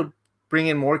to bring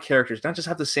in more characters, not just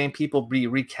have the same people be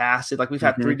recasted. Like we've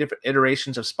had 3 different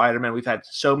iterations of Spider-Man. We've had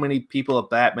so many people of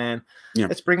Batman. Yeah.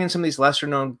 Let's bring in some of these lesser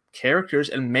known characters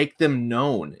and make them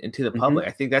known into the public.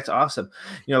 I think that's awesome.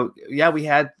 You know, yeah, we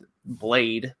had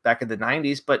Blade back in the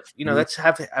 90s, but you know, let's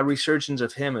have a resurgence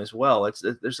of him as well.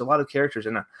 There's a lot of characters,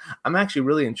 and I'm actually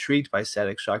really intrigued by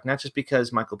Static Shock, not just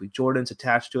because Michael B. Jordan's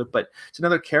attached to it, but it's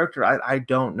another character I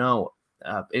don't know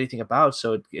anything about,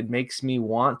 so it makes me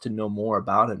want to know more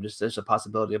about him. Just there's a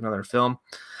possibility of another film.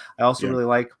 I also really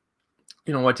like,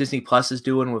 you know, what Disney Plus is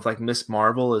doing with like Miss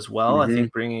Marvel as well. I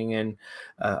think bringing in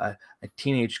a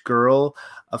teenage girl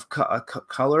of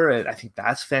color, and I think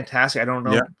that's fantastic. I don't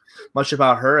know much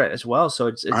about her as well, so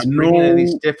it's bringing in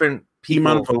these different people.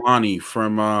 Iman Vellani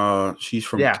from she's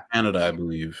from Canada, I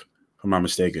believe, if I'm not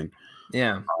mistaken.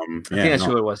 Yeah, I think that's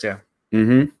who it was. Yeah.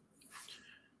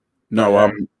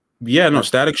 No,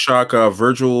 Static Shock.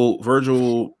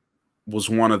 Virgil was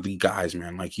one of the guys,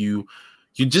 man. Like you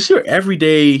just your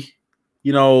everyday,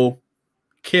 you know,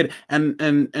 kid, and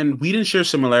we didn't share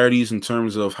similarities in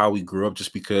terms of how we grew up,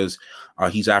 just because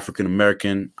he's African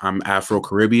American, I'm Afro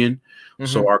Caribbean,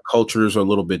 so our cultures are a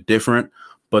little bit different.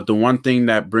 But the one thing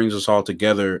that brings us all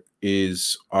together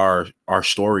is our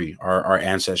story, our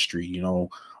ancestry, you know,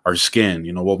 our skin,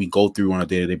 you know, what we go through on a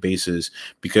day-to-day basis,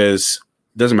 because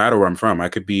it doesn't matter where I'm from. I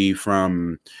could be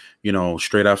from, you know,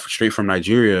 straight from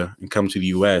Nigeria and come to the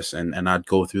US and I'd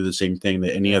go through the same thing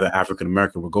that any other African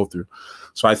American would go through.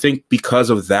 So I think because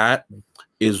of that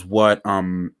is what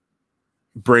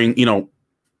brings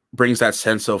that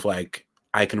sense of like,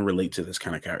 I can relate to this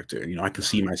kind of character. You know, I can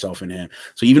see myself in him.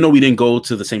 So even though we didn't go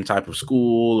to the same type of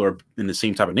school or in the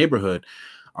same type of neighborhood,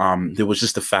 there was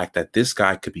just the fact that this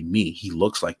guy could be me. He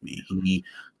looks like me.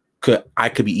 I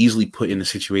could be easily put in the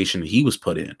situation that he was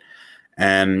put in.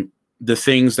 And the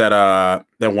things that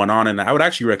went on, and I would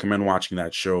actually recommend watching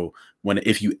that show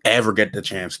if you ever get the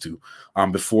chance to,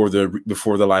 before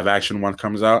the live action one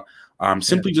comes out.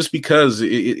 Simply just because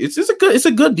it's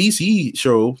a good DC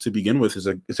show to begin with.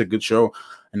 It's a good show,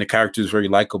 and the character is very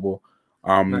likable.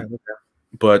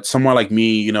 But someone like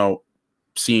me, you know,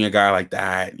 seeing a guy like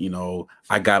that, you know,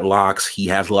 I got locks, he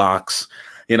has locks,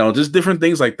 you know, just different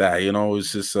things like that. You know,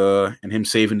 it's just and him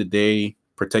saving the day,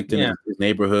 protecting his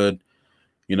neighborhood,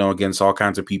 you know, against all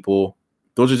kinds of people.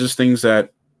 Those are just things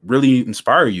that really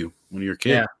inspire you when you're a kid.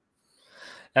 Yeah,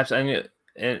 absolutely.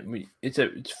 And it's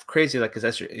crazy, like,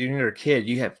 because when you're a kid,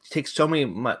 you take so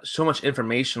much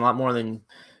information, a lot more than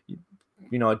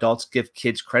you know adults give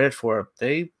kids credit for.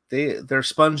 They're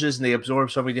sponges, and they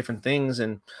absorb so many different things,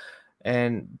 and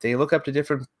they look up to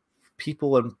different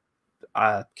people and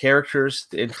characters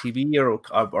in TV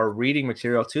or reading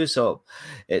material too. So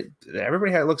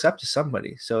everybody looks up to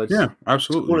somebody. So it's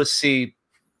absolutely cool to see.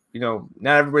 You know,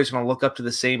 not everybody's going to look up to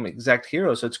the same exact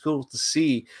hero. So it's cool to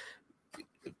see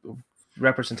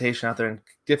representation out there and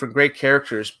different great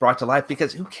characters brought to life,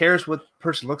 because who cares what the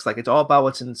person looks like? It's all about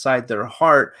what's inside their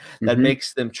heart that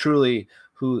makes them truly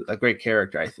a great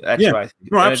character. That's what I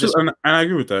think. No, absolutely. And I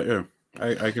agree with that. Yeah,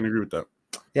 I can agree with that.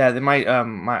 Yeah, they might.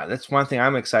 That's one thing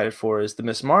I'm excited for is the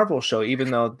Miss Marvel show.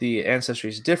 Even though the ancestry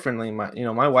is differently,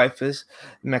 my wife is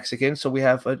Mexican, so we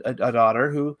have a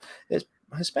daughter who is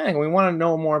Hispanic. We want to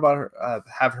know more about her,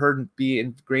 have her be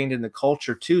ingrained in the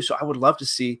culture too. So I would love to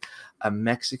see a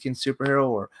Mexican superhero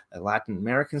or a Latin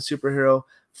American superhero,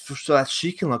 so that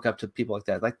she can look up to people like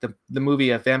that. Like the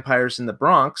movie Vampires in the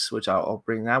Bronx, which I'll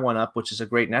bring that one up, which is a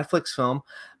great Netflix film,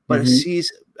 but it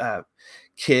sees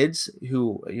kids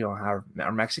who are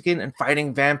Mexican and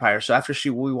fighting vampires. So after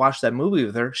we watched that movie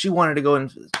with her, she wanted to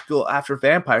go after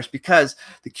vampires because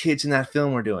the kids in that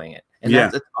film were doing it. And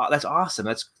that's awesome.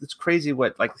 That's crazy.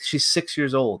 She's 6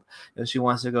 years old and she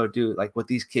wants to go do like what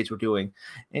these kids were doing.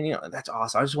 And, that's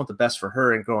awesome. I just want the best for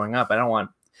her and growing up. I don't want,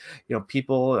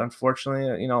 people,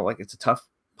 unfortunately, like it's a tough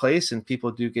place and people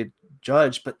do get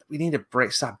judged, but we need to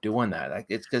stop doing that. Like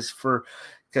it's because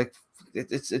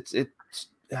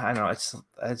I know it's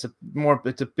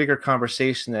a bigger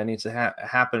conversation that needs to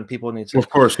happen. People need to, of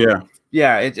course. Yeah.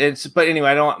 But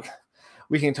anyway,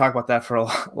 we can talk about that for a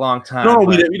long time. No,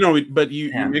 but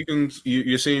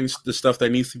you're saying the stuff that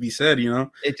needs to be said,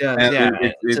 It does,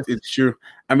 and it's true.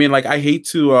 I mean, like I hate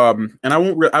to, and I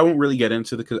won't really get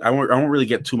into I won't really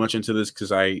get too much into this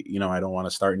because I don't want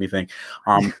to start anything.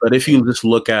 But if you just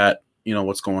look at,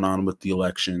 what's going on with the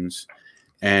elections,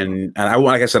 and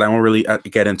like I said, I won't really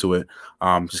get into it,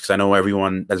 just because I know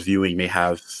everyone that's viewing may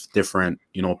have different,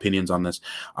 opinions on this.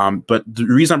 But the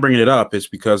reason I'm bringing it up is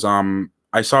because,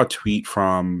 I saw a tweet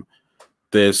from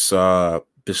this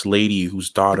this lady whose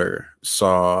daughter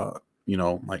saw, you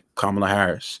know, like Kamala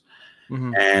Harris,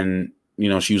 and you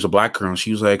know, she was a black girl, and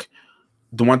she was like,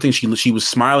 the one thing she was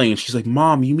smiling, and she's like,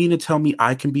 "Mom, you mean to tell me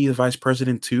I can be the vice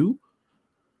president too?"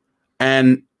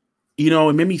 And you know,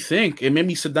 it made me think. It made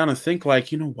me sit down and think,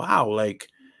 like, you know, wow, like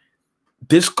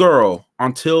this girl,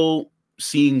 until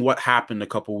seeing what happened a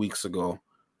couple weeks ago,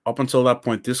 up until that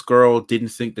point, this girl didn't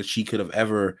think that she could have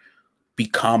ever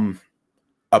become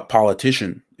a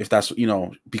politician, if that's, you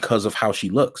know, because of how she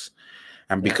looks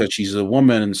and because she's a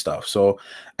woman and stuff. So,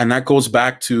 and that goes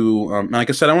back to, like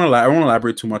I said, I won't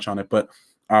elaborate too much on it, but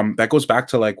that goes back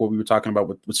to like what we were talking about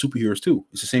with superheroes too.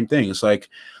 It's the same thing. It's like,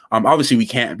 obviously we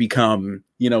can't become,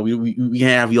 you know, we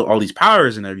can't have all these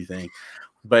powers and everything,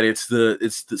 but it's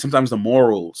sometimes the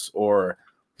morals or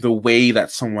the way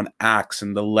that someone acts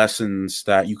and the lessons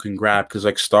that you can grab. Because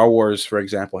like Star Wars, for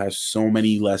example, has so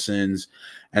many lessons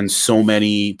and so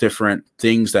many different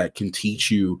things that can teach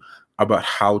you about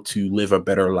how to live a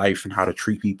better life and how to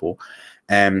treat people.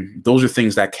 And those are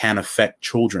things that can affect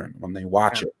children when they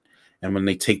watch it and when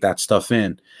they take that stuff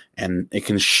in, and it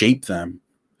can shape them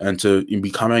into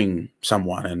becoming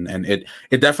someone. And it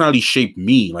definitely shaped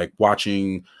me, like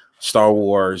watching Star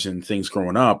Wars and things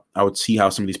growing up. I would see how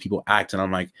some of these people act, and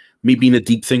I'm like, me being a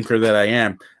deep thinker that I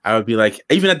am, I would be like,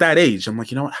 even at that age, I'm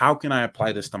like, you know what, how can I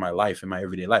apply this to my life, in my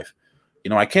everyday life? You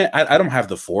know, I don't have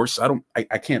the Force.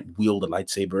 I can't wield a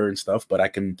lightsaber and stuff, but I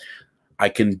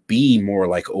can be more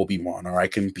like Obi-Wan, or I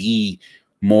can be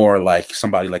more like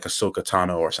somebody like Ahsoka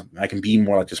Tano or something. I can be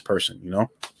more like this person, you know?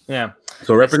 Yeah.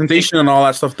 So representation and all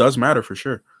that stuff does matter for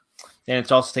sure. And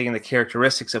it's also taking the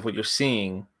characteristics of what you're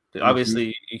seeing.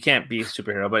 Obviously, you can't be a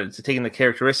superhero, but it's taking the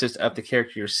characteristics of the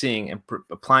character you're seeing and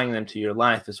applying them to your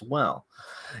life as well.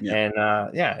 Yeah.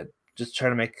 And just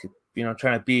trying to make, you know,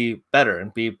 trying to be better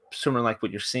and be similar like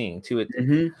what you're seeing too.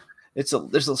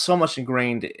 There's so much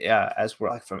ingrained as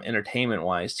we're like from entertainment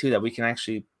wise too, that we can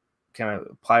actually kind of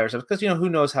apply ourselves, because, you know, who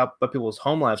knows what people's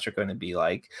home lives are going to be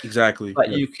like. Exactly. But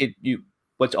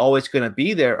what's always going to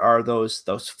be there are those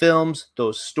films,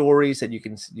 those stories that you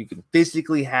can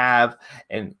physically have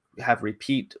and have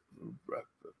repeat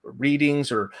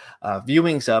readings or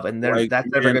viewings of, and that's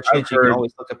never going to change. You can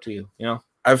always look up to you know.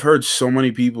 I've heard so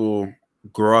many people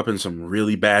grow up in some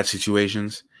really bad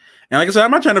situations, and like I said,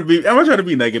 I'm not trying to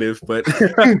be negative, but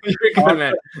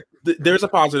there's a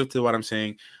positive to what I'm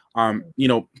saying. You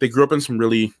know, they grew up in some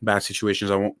really bad situations.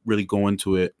 I won't really go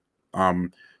into it,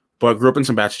 but grew up in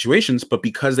some bad situations, but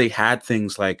because they had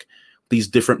things like these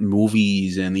different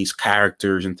movies and these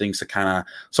characters and things to kind of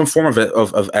some form of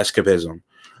escapism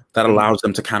that allows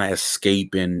them to kind of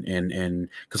escape and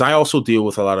because I also deal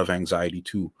with a lot of anxiety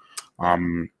too.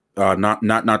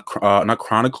 Not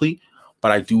chronically,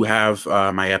 but I do have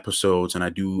my episodes, and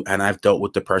I've dealt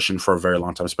with depression for a very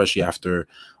long time, especially after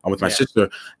with my sister.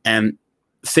 And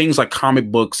things like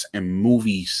comic books and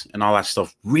movies and all that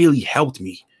stuff really helped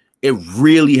me. It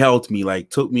really helped me,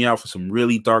 like took me out for some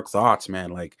really dark thoughts,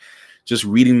 man. Like just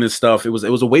reading this stuff, it was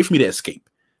a way for me to escape,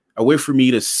 a way for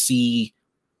me to see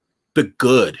the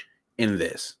good in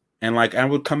this. And like I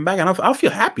would come back and I'll feel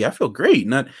happy. I feel great.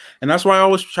 And that's why I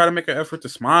always try to make an effort to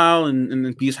smile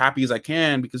and be as happy as I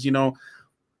can, because, you know,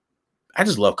 I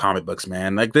just love comic books,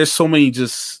 man. Like there's so many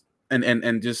just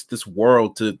and just this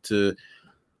world to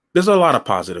there's a lot of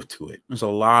positive to it. There's a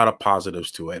lot of positives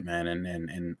to it, man.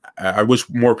 And I wish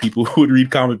more people would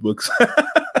read comic books.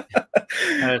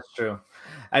 That's true.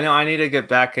 I know I need to get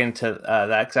back into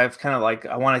that, because I've kind of like,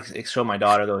 I want to show my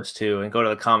daughter those too, and go to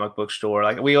the comic book store.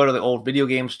 Like we go to the old video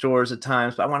game stores at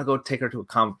times, but I want to go take her to a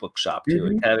comic book shop too.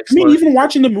 And kind of I mean, even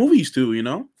watching the movies too, you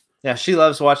know? Yeah, she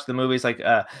loves watching the movies, like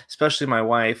especially my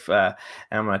wife. And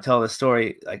I'm going to tell this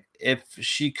story. Like if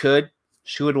she could,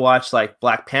 she would watch like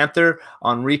Black Panther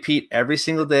on repeat every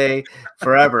single day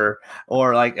forever,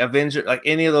 or like Avenger, like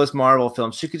any of those Marvel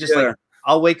films. She could just like,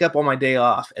 I'll wake up on my day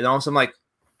off and also I'm like,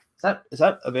 is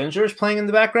that Avengers playing in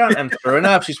the background? And sure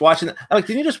enough, she's watching it. I'm like,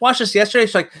 didn't you just watch this yesterday?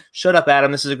 She's like, shut up,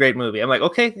 Adam. This is a great movie. I'm like,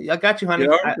 okay, I got you, honey.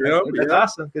 That's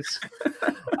awesome.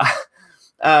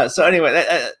 So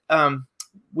anyway,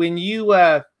 when you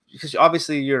because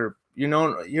obviously you're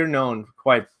known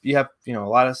quite, you have, you know, a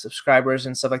lot of subscribers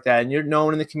and stuff like that, and you're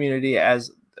known in the community as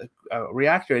a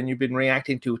reactor, and you've been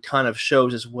reacting to a ton of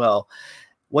shows as well.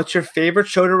 What's your favorite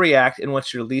show to react, and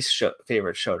what's your least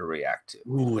favorite show to react to?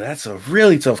 Ooh, that's a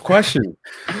really tough question.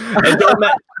 And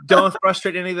don't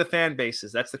frustrate any of the fan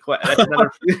bases. That's the question.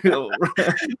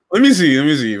 Let me see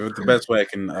the best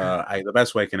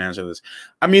way I can answer this.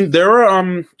 I mean, there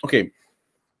are okay,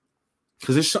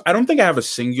 because I don't think I have a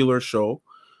singular show.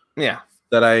 Yeah.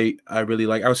 that I really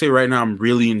like. I would say right now I'm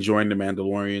really enjoying The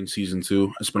Mandalorian season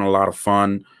 2. It's been a lot of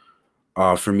fun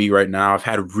for me right now. I've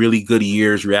had really good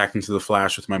years reacting to The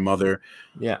Flash with my mother.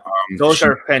 Yeah, those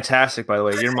are fantastic, by the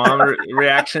way. Your mom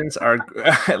reactions are.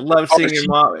 I love seeing your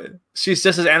mom. She's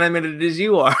just as animated as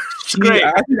you are. Great.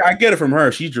 I get it from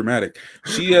her. She's dramatic.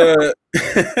 She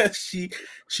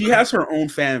she has her own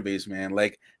fan base, man.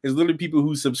 Like, there's literally people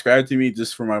who subscribe to me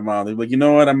just for my mom. They're like, you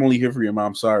know what? I'm only here for your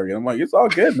mom. Sorry. And I'm like, it's all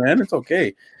good, man. It's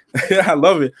okay. I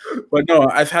love it. But no,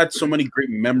 I've had so many great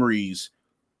memories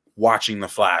watching The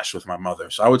Flash with my mother.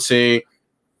 So I would say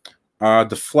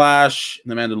The Flash,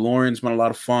 The Mandalorian's been a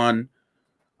lot of fun.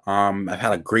 I've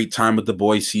had a great time with The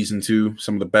Boys season 2.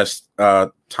 Some of the best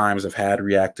times I've had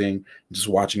reacting, just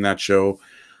watching that show.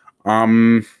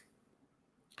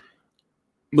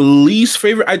 Least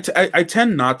favorite, I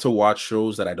tend not to watch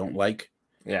shows that I don't like.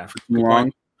 Yeah, for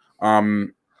too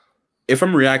long. If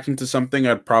I'm reacting to something,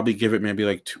 I'd probably give it maybe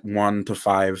like 1 to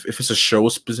 5. If it's a show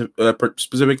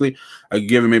specifically, I'd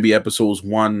give it maybe episodes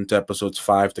 1 to episodes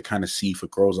 5 to kind of see if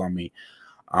it grows on me.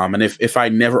 And if I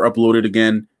never upload it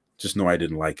again, just know I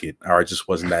didn't like it, or I just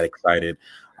wasn't that excited.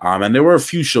 And there were a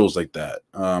few shows like that.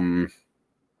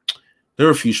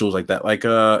 Like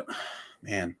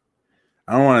man,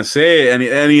 I don't want to say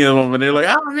any of them, and they're like,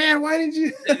 "Oh man, why did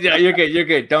you?" Yeah, you're good. You're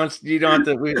good. You don't have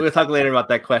to. We'll talk later about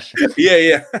that question.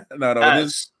 Yeah. No.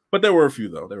 But there were a few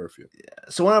though. There were a few. Yeah.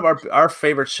 So one of our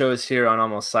favorite shows here on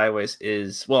Almost Sideways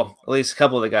is, well, at least a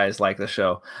couple of the guys like the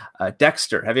show.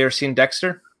 Dexter. Have you ever seen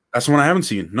Dexter? That's one I haven't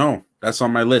seen. No, that's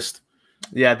on my list.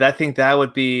 Yeah, I think that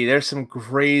would be. There's some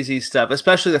crazy stuff,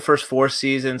 especially the first 4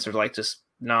 seasons are like just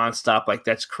nonstop. Like,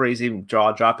 that's crazy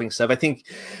jaw-dropping stuff. I think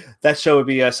that show would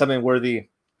be something worthy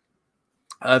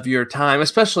of your time,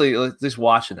 especially just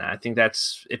watching that. I think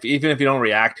that's, even if you don't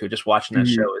react to it, just watching that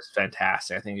show is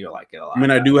fantastic. I think you'll like it a lot. I mean,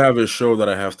 I do have a show that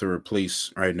I have to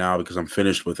replace right now because I'm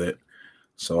finished with it.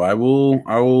 So I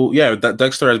will. Yeah,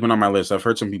 Dexter has been on my list. I've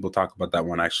heard some people talk about that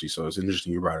one actually, so it's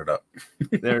interesting you brought it up.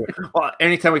 Well,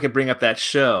 anytime we can bring up that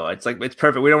show, it's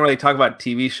perfect. We don't really talk about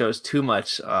TV shows too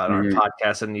much on our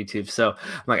podcast on YouTube, so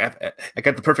I'm like, I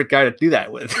got the perfect guy to do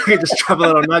that with. Just drop a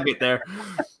little nugget there.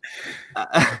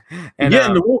 And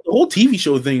the whole TV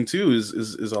show thing too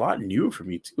is a lot new for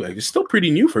me too. Like, it's still pretty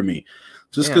new for me,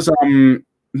 just because the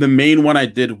main one I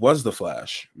did was The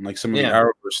Flash, like some of the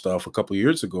Arrowverse stuff a couple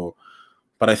years ago.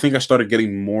 But I think I started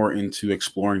getting more into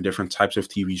exploring different types of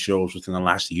TV shows within the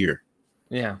last year.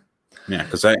 Yeah,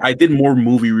 because I did more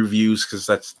movie reviews, because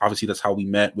that's how we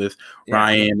met with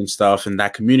Ryan and stuff in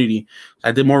that community.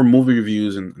 I did more movie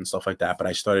reviews and stuff like that, but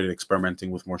I started experimenting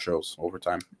with more shows over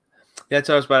time. Yeah, that's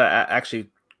what I was about to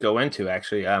actually go into,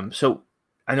 so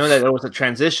I know that there was a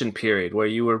transition period where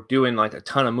you were doing like a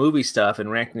ton of movie stuff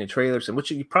and ranking the trailers, and which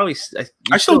you probably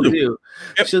I still do.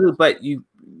 Yep. Still do, but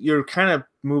you're kind of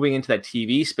moving into that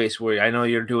TV space where I know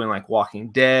you're doing like Walking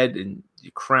Dead and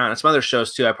Crown and some other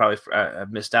shows too. I probably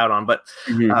missed out on, but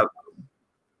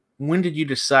when did you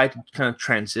decide to kind of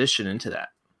transition into that?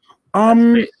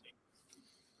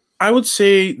 I would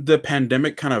say the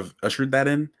pandemic kind of ushered that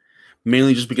in,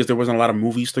 mainly just because there wasn't a lot of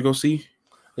movies to go see.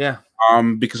 Yeah.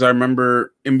 Because I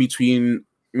remember in between,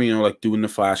 like doing The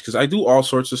Flash, because I do all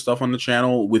sorts of stuff on the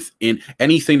channel within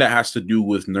anything that has to do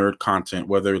with nerd content,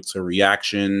 whether it's a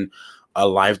reaction, a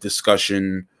live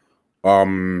discussion,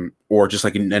 or just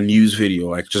like a news video,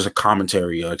 like just a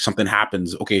commentary, like something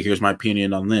happens. Okay, here's my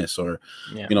opinion on this, or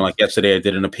like yesterday I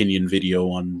did an opinion video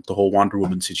on the whole Wonder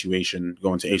Woman situation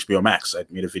going to HBO Max. I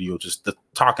made a video just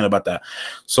talking about that.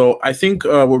 So I think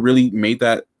what really made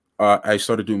that I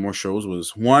started doing more shows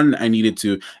was, one, I needed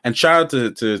to, and shout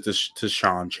out to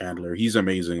Sean Chandler. He's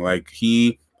amazing. Like,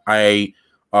 I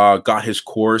got his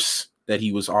course that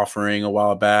he was offering a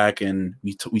while back, and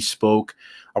we spoke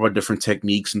about different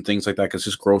techniques and things like that, because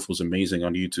his growth was amazing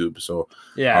on YouTube. So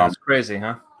yeah, it's crazy,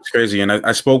 huh? It's crazy. And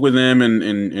I spoke with him,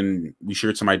 and we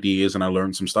shared some ideas, and I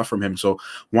learned some stuff from him. So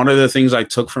one of the things I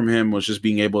took from him was just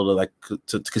being able to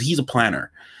because he's a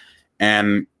planner,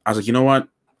 and I was like, you know what?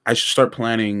 I should start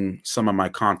planning some of my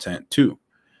content too.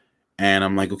 And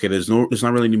I'm like, okay, there's not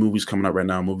really any movies coming up right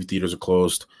now. Movie theaters are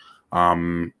closed. I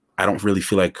don't really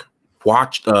feel like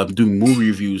doing movie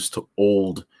reviews to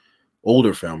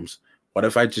older films. What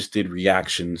if I just did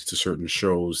reactions to certain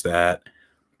shows that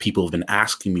people have been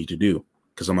asking me to do?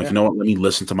 Because I'm like, you know what? Let me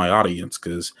listen to my audience,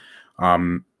 because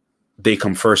they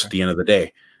come first at the end of the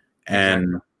day.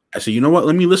 And I said, you know what?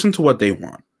 Let me listen to what they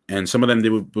want. And some of them, they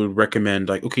would recommend,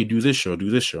 like, okay, do this show. And I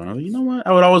was like, you know what?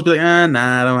 I would always be like,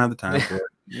 nah, I don't have the time for it.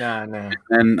 Nah.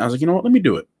 And I was like, you know what? Let me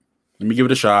do it. Let me give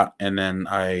it a shot. And then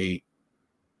I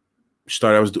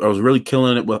started. I was really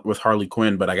killing it with Harley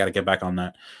Quinn, but I got to get back on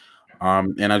that.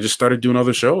 And I just started doing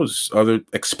other shows,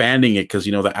 expanding it because,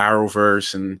 you know, the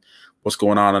Arrowverse and what's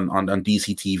going on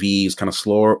DC TV is kind of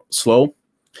slow.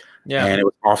 Yeah. And it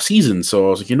was off season. So I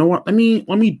was like, you know what? Let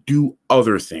me do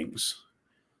other things.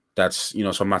 That's, you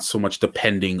know, so I'm not so much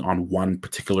depending on one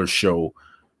particular show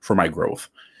for my growth.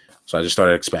 So I just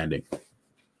started expanding.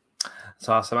 That's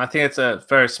awesome. I think it's a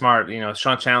very smart, you know,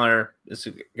 Sean Chandler is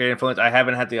a great influence. I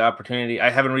haven't had the opportunity.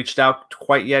 I haven't reached out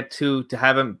quite yet to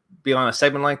have him be on a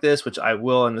segment like this, which I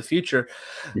will in the future.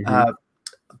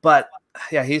 But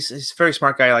yeah, he's a very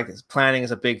smart guy. Like, his planning is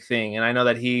a big thing. And I know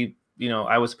that he, you know,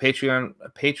 I was a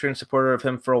Patreon supporter of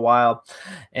him for a while,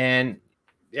 and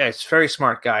yeah, it's a very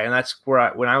smart guy. And that's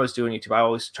where when I was doing YouTube, I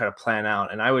always try to plan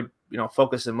out, and I would, you know,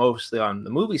 focus mostly on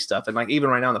the movie stuff. And like, even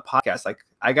right now in the podcast, like,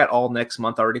 I got all next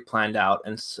month already planned out,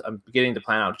 and I'm beginning to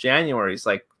plan out January's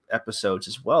like episodes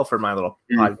as well for my little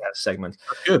podcast segments,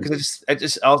 because it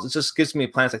just gives me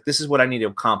plans. Like, this is what I need to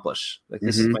accomplish. Like,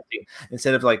 this is my thing,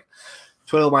 instead of like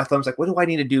twiddle my thumbs, like, what do I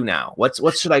need to do now? What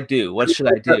should I do? What should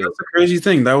I do? That's a crazy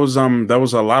thing. That was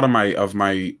a lot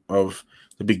of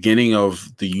the beginning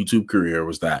of the YouTube career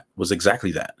was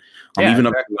exactly that. Even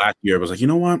up to last year, I was like, you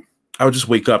know what? I would just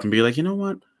wake up and be like, you know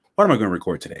what am I going to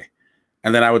record today?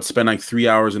 And then I would spend like 3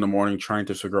 hours in the morning trying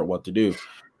to figure out what to do.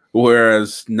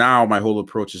 Whereas now my whole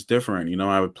approach is different. You know,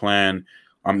 I would plan,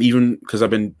 even because I've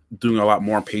been doing a lot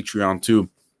more on Patreon too,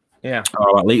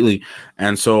 lately.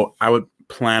 And so I would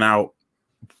plan out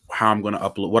how I'm going to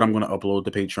upload, what I'm going to upload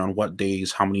to Patreon, what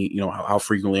days, how many, you know, how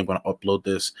frequently I'm going to upload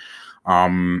this.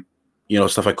 You know,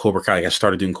 stuff like Cobra Kai. I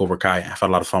started doing Cobra Kai. I've had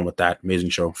a lot of fun with that. Amazing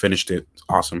show. Finished it. It's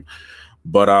awesome.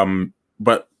 But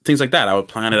things like that, I would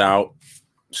plan it out,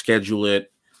 schedule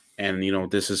it. And, you know,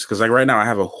 this is because, like, right now I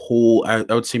have a whole, I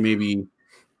would say maybe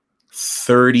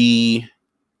 30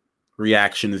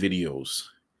 reaction videos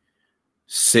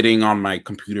sitting on my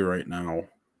computer right now,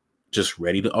 just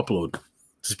ready to upload.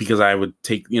 Just because I would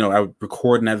take, you know, I would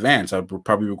record in advance. I would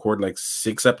probably record like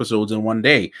 6 episodes in one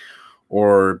day,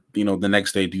 or, you know, the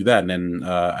next day do that. And then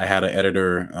I had an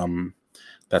editor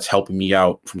that's helping me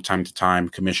out from time to time,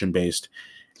 commission based,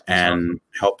 and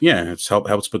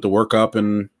helps put the work up.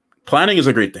 And planning is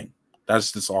a great thing.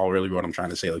 That's all really what I'm trying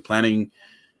to say. Like, planning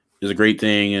is a great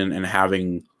thing, and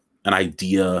having an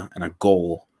idea and a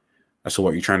goal as to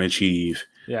what you're trying to achieve.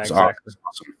 Yeah, exactly.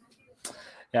 Awesome.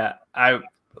 Yeah,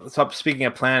 so speaking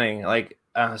of planning, like,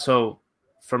 so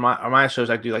for my shows,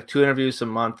 I do like 2 interviews a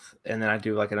month, and then I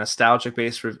do like a nostalgic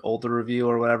based older review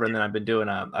or whatever, and then I've been doing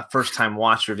a first time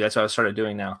watch review. That's what I started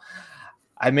doing now.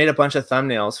 I made a bunch of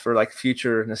thumbnails for like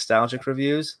future nostalgic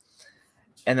reviews,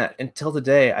 and until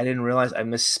today, I didn't realize I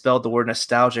misspelled the word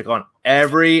nostalgic on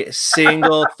every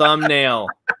single thumbnail,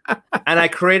 and I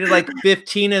created like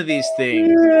 15 of these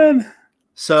things. Man.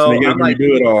 So I'm like,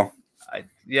 do it all.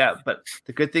 Yeah, but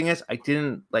the good thing is I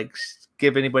didn't like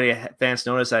give anybody advance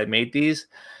notice I made these.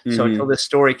 So until this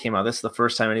story came out, this is the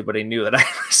first time anybody knew that I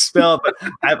spelled. But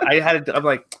I'm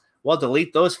like, well,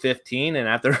 delete those 15 and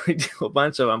I have to redo a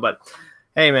bunch of them. But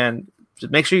hey, man,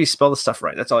 just make sure you spell the stuff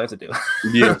right. That's all you have to do.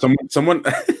 Yeah,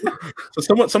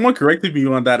 someone corrected me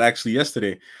on that actually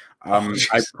yesterday.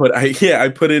 I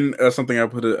put in something.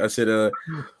 I said,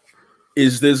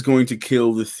 is this going to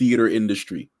kill the theater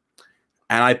industry?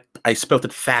 And I spelt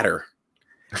it fatter.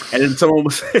 And then someone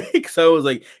was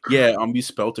like, yeah, you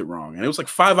spelt it wrong. And it was like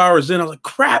 5 hours in. I was like,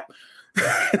 crap.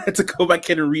 I had to go back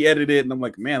in and re-edit it. And I'm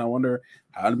like, man, I wonder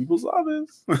how many people saw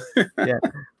this. Yeah,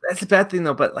 that's a bad thing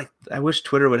though. But like, I wish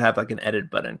Twitter would have like an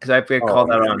edit button, because I get called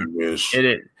out on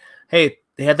edit. Hey,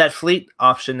 they have that fleet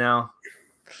option now.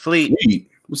 Fleet.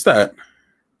 What's that?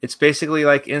 It's basically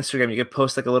like Instagram. You can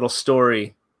post like a little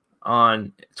story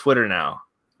on Twitter now.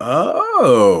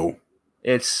 Oh.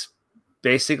 It's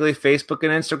basically Facebook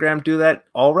and Instagram do that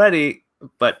already,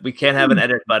 but we can't have an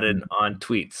edit button on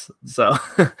tweets. So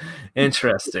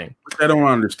interesting. I don't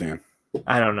understand.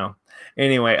 I don't know.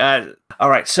 Anyway, all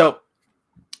right. So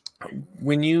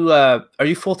when you are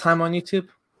you full-time on YouTube?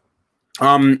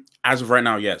 As of right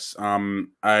now, yes.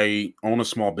 I own a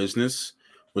small business,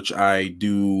 which I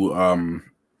do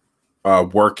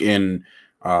work in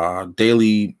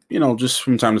daily, you know, just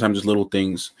from time to time, just little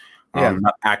things.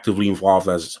 Not actively involved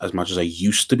as much as I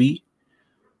used to be.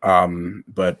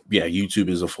 But yeah, YouTube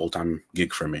is a full-time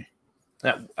gig for me.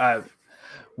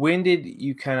 When did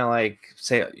you kind of like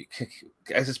say,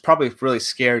 it's probably really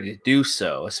scary to do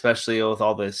so, especially with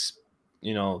all this,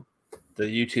 you know, the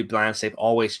YouTube landscape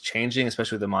always changing,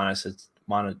 especially the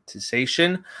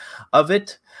monetization of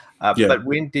it. But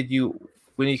when you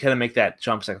kind of make that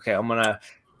jump, it's like, okay, I'm going to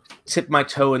tip my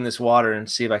toe in this water and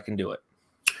see if I can do it?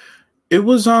 It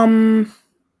was, you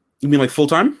mean like full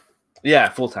time? Yeah,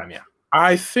 full time. Yeah.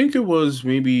 I think it was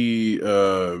maybe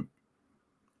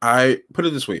I put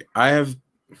it this way.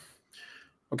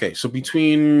 So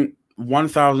between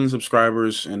 1,000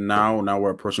 subscribers and now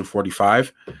we're at person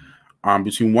 45.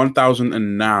 Between 1,000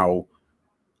 and now,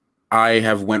 I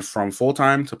have went from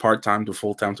full-time to part-time to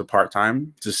full-time to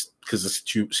part-time just because of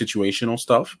situational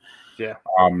stuff. Yeah.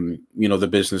 The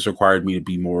business required me to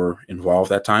be more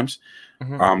involved at times.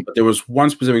 But there was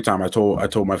one specific time I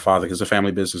told my father, because it's a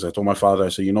family business. I told my father, I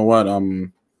said, you know what? I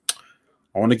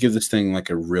want to give this thing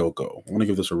like a real go. I want to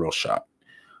give this a real shot.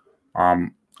 I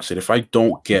said, if I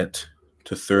don't get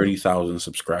to 30,000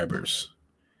 subscribers,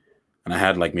 and I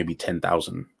had like maybe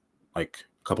 10,000, like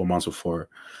a couple months before.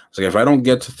 It's like, if I don't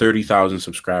get to 30,000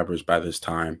 subscribers by this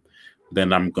time,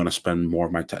 then I'm going to spend more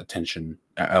of my attention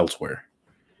elsewhere.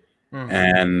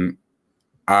 And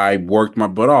I worked my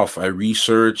butt off. I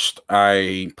researched,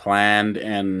 I planned,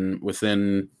 and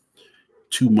within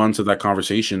 2 months of that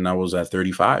conversation, I was at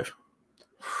 35.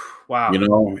 Wow.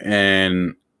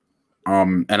 And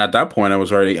at that point I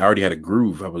already had a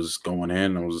groove. I was going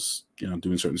in, I was,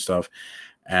 doing certain stuff.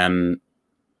 And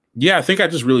yeah, I think I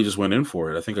just really went in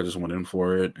for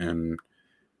it. And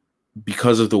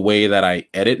because of the way that I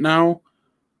edit now,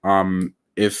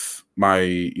 if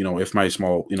my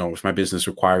business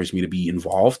requires me to be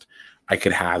involved, I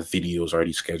could have videos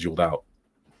already scheduled out.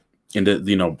 And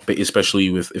especially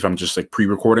if I'm just like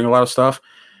pre-recording a lot of stuff,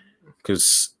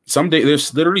 because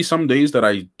there's literally some days that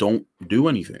I don't do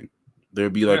anything.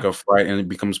 There'd be like a Friday, and it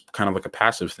becomes kind of like a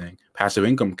passive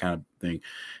income kind of thing.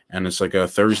 And it's like a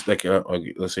Thursday,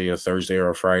 let's say a Thursday or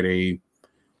a Friday,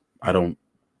 I don't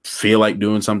feel like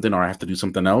doing something, or I have to do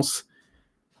something else.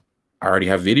 I already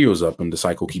have videos up, and the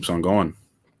cycle keeps on going.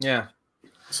 Yeah.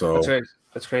 So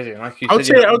that's crazy. And like I would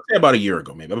say about a year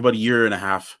ago, maybe about a year and a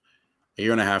half,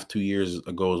 2 years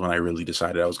ago is when I really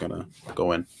decided I was gonna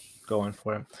go in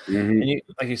for it. And you,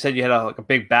 like you said, you had a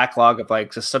big backlog of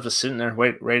like just stuff just sitting there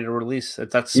ready to release.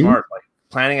 That's smart. Like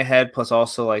planning ahead, plus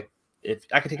also like, if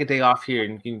I could take a day off here,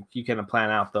 and you can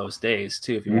plan out those days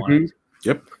too if you want.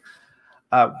 Yep.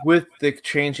 With the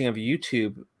changing of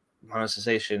YouTube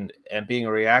monetization and being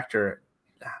a reactor,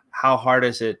 how hard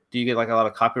is it? Do you get like a lot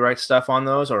of copyright stuff on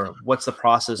those, or what's the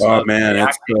process? Oh man,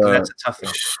 that's a tough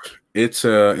thing. It's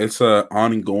a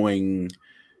ongoing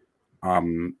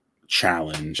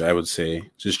challenge, I would say.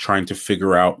 Just trying to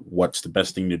figure out what's the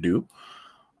best thing to do.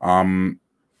 The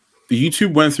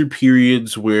YouTube went through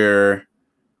periods where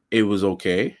it was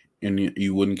okay, and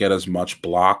you wouldn't get as much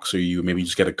blocks, or you maybe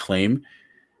just get a claim.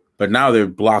 But now they're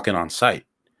blocking on site.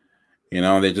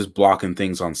 They're just blocking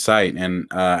things on site. And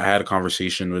I had a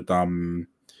conversation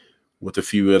with a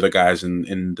few other guys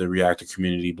in the Reactor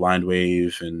community, Blind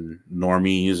Wave and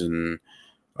Normies, and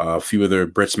a few other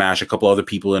Brit Smash, a couple other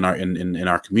people in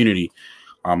our community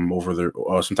over there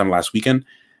sometime last weekend.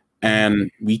 And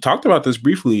we talked about this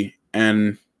briefly,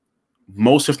 and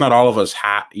most, if not all of us,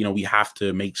 we have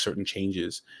to make certain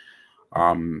changes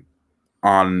on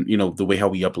the way how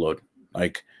we upload,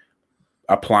 like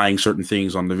applying certain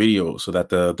things on the video so that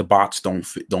the bots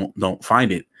don't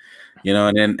find it,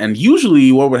 and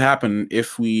usually what would happen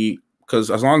because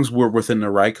as long as we're within the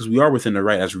right, because we are within the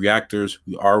right as reactors,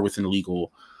 we are within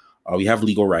legal, we have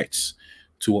legal rights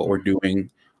to what we're doing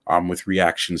with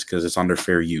reactions, because it's under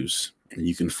fair use and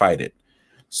you can fight it.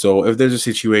 So if there's a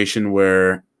situation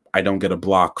where I don't get a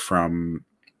block from,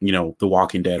 The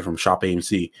Walking Dead, from Shop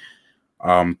AMC,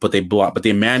 but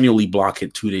they manually block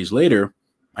it 2 days later,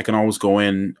 I can always go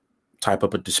in, type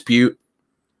up a dispute.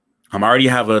 I already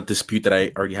have a dispute that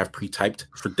I already have pre-typed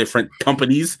for different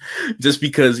companies, just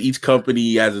because each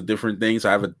company has a different thing. So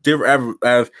I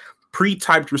have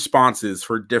pre-typed responses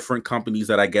for different companies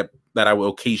that I will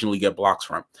occasionally get blocks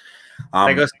from.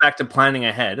 That goes back to planning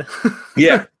ahead.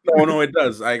 Yeah, no, it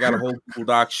does. I got a whole Google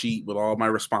Doc sheet with all my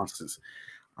responses.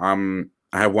 I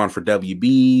have one for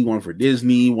WB, one for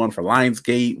Disney, one for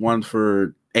Lionsgate, one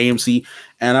for AMC,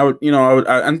 and I would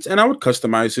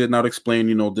customize it, and I would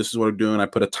explain, this is what I'm doing. I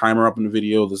put a timer up in the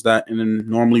video, this, that, and then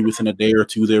normally within a day or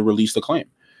two they release the claim.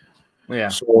 Yeah.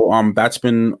 So that's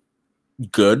been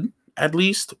good, at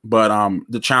least, but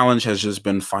the challenge has just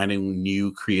been finding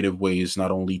new creative ways,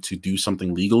 not only to do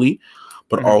something legally,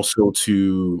 but also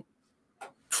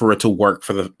for it to work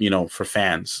for for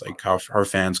fans, like how our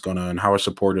fans and how our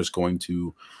supporters going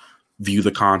to view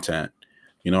the content.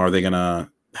 Are they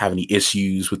gonna have any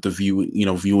issues with the viewing?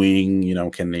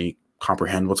 Can they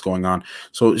comprehend what's going on?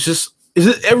 So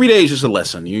every day is just a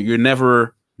lesson. You're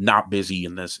never not busy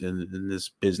in this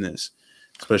business,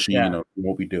 especially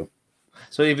what we do.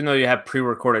 So even though you have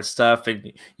pre-recorded stuff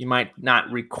and you might not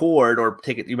record or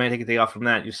you might take a day off from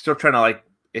that, you're still trying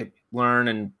to learn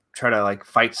and try to like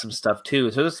fight some stuff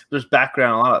too. So there's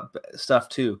background, a lot of stuff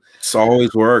too. It's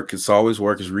always work. It's always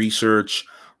work. It's research,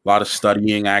 a lot of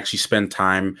studying. I actually spend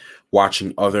time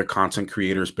watching other content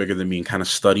creators bigger than me and kind of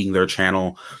studying their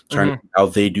channel, trying to how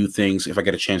they do things. If I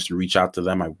get a chance to reach out to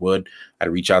them, I would. I'd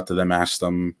reach out to them, ask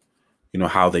them, you know,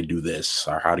 how they do this,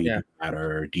 or how do you do that,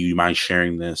 or do you mind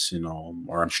sharing this, you know,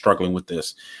 or I'm struggling with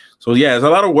this. So yeah, there's a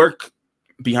lot of work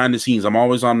behind the scenes. I'm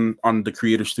always on the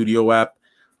Creator Studio app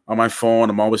on my phone.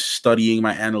 I'm always studying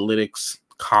my analytics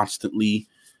constantly.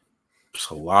 It's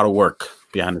a lot of work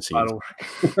behind the scenes.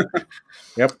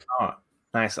 Yep. Oh,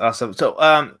 nice. Awesome. So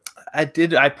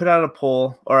I put out a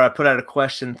poll, or I put out a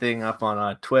question thing up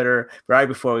on Twitter right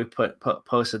before we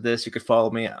posted this. You could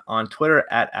follow me on Twitter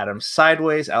at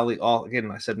AlmostSideways. Again,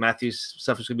 I said Matthew's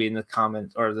stuff is going to be in the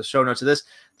comments or the show notes of this.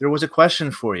 There was a question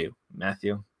for you,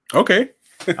 Matthew. Okay.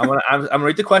 I'm gonna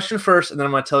read the question first, and then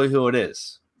I'm gonna tell you who it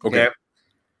is. Okay.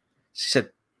 She said,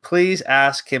 "Please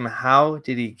ask him, how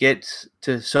did he get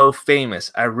to so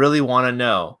famous? I really want to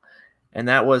know." And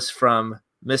that was from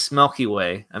Miss Milky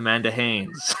Way, Amanda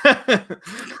Haynes.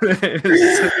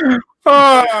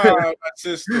 Oh, my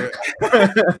sister.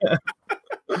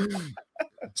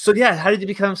 So yeah, how did you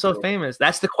become so famous?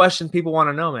 That's the question people want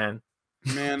to know, man.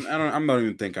 Man, I'm not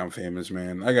even think I'm famous,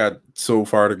 man. I got so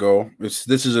far to go. This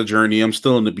is a journey. I'm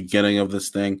still in the beginning of this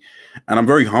thing, and I'm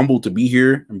very humbled to be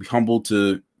here and be humbled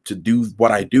to do what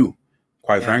I do,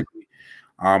 quite frankly.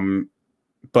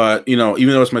 But you know,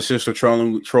 even though it's my sister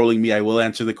trolling me, I will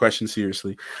answer the question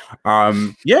seriously.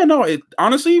 Yeah, no, it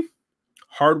honestly,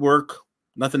 hard work.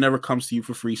 Nothing ever comes to you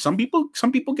for free. Some people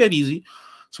get easy,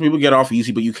 some people get off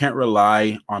easy, but you can't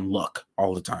rely on luck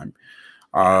all the time.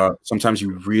 Sometimes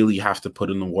you really have to put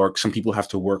in the work. Some people have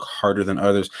to work harder than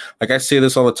others. Like I say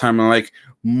this all the time. I'm like,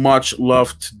 much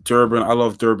love to Durban. I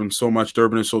love Durban so much.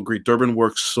 Durban is so great. Durban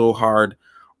works so hard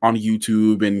on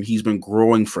YouTube, and he's been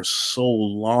growing for so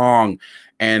long.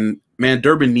 And man,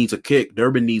 Durban needs a kick.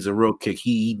 Durban needs a real kick.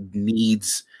 He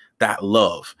needs that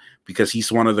love because he's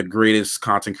one of the greatest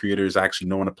content creators I actually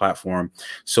know on the platform.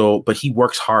 So, but he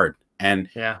works hard, and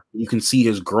you can see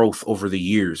his growth over the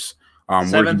years.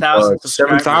 7,000.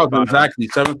 7,000, exactly.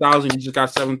 7,000. He just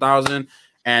got 7,000,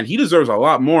 and he deserves a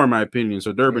lot more, in my opinion.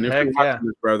 So, Durban, if you're watching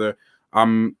this, brother,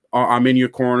 I'm in your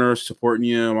corner, supporting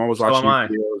you. I'm always watching your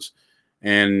videos,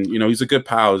 and you know he's a good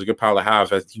pal. He's a good pal to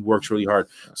have. He works really hard.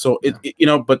 So you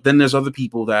know, but then there's other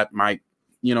people that might,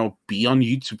 you know, be on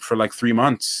YouTube for like 3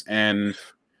 months and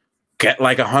get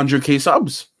like 100K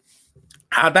subs.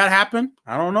 How'd that happen?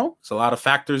 I don't know. It's a lot of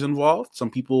factors involved. Some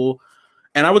people.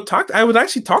 And I would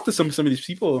actually talk to some of these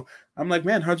people. I'm like,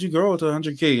 man, how'd you grow to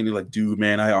 100K? And they're like, dude,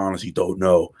 man, I honestly don't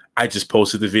know. I just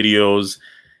posted the videos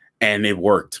and it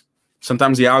worked.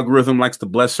 Sometimes the algorithm likes to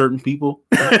bless certain people.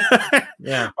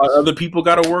 Other people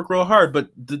got to work real hard. But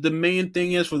the main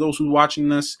thing is, for those who are watching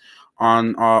this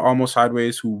on Almost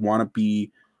Sideways, who want to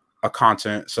be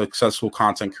a successful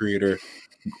content creator,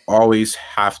 always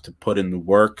have to put in the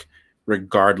work,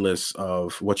 regardless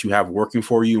of what you have working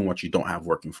for you and what you don't have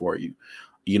working for you.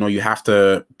 You know, you have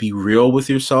to be real with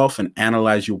yourself and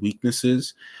analyze your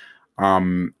weaknesses,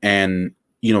 and,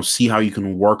 you know, see how you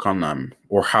can work on them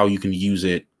or how you can use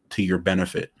it to your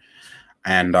benefit,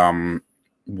 and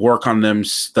work on them,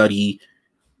 study,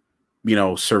 you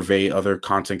know, survey other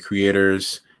content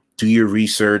creators, do your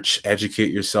research,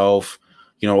 educate yourself.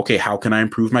 You know, okay, how can I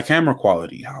improve my camera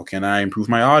quality? How can I improve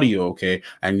my audio? Okay,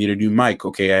 I need a new mic.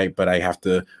 Okay, but I have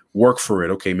to work for it.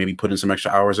 Okay, maybe put in some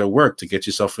extra hours at work to get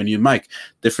yourself a new mic.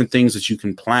 Different things that you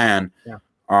can plan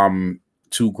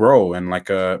to grow. And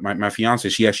like my fiance,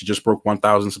 she actually just broke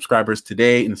 1,000 subscribers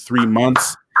today in 3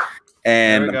 months,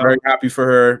 and I'm very happy for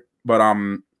her. But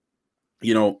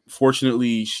you know,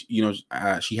 fortunately,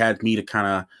 she had me to kind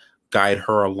of guide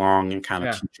her along and kind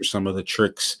of teach her some of the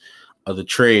tricks of the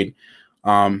trade.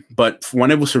 But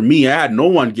when it was for me, I had no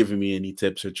one giving me any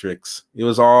tips or tricks. It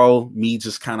was all me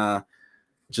just kind of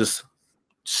just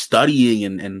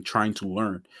studying and trying to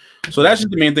learn. So that's just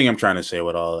the main thing I'm trying to say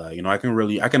with all that. You know, I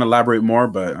can elaborate more,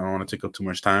 but I don't want to take up too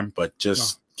much time. But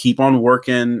just keep on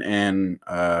working, and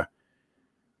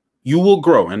you will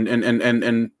grow.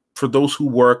 And for those who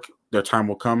work, their time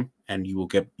will come, and you will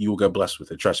get blessed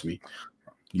with it. Trust me,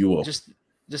 you will. Just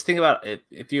think about it.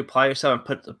 If you apply yourself and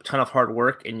put a ton of hard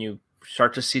work, and you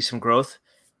start to see some growth,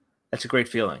 that's a great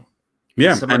feeling.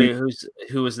 Yeah, somebody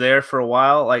who was there for a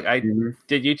while. Like I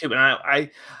did YouTube, and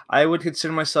I would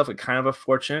consider myself kind of a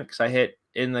fortunate, because I hit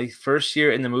in the first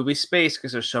year in the movie space,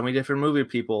 because there's so many different movie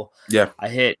people. Yeah, I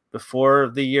hit before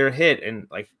the year hit, in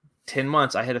like 10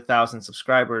 months, I hit 1,000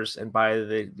 subscribers, and by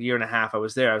the year and a half I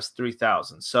was there, I was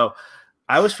 3,000. So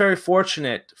I was very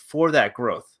fortunate for that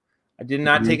growth. I did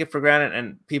not take it for granted.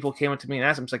 And people came up to me and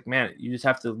asked, I'm like, man, you just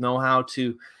have to know how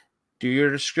to do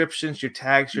your descriptions, your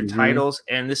tags, your titles,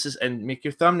 and make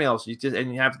your thumbnails.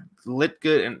 You have lit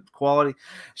good and quality.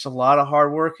 It's a lot of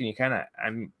hard work, and you have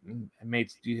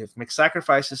to make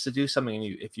sacrifices to do something.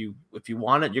 And if you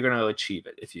want it, you're going to achieve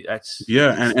it. It's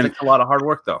a lot of hard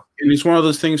work though. And it's one of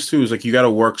those things too. Is like you got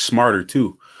to work smarter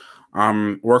too,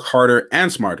 work harder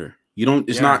and smarter.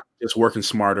 It's not just working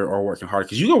smarter or working hard,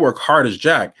 because you can work hard as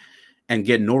Jack and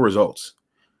get no results.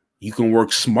 You can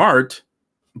work smart,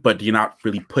 but you're not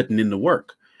really putting in the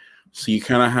work. So you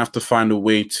kind of have to find a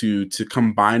way to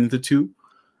combine the two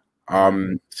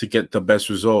to get the best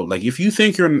result. Like if you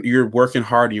think you're working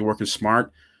hard and you're working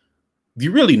smart,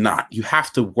 you're really not. You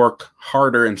have to work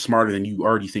harder and smarter than you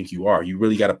already think you are. You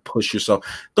really got to push yourself.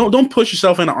 Don't push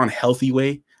yourself in an unhealthy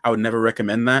way. I would never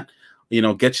recommend that.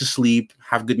 Get your sleep,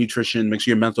 have good nutrition, make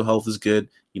sure your mental health is good.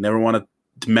 You never want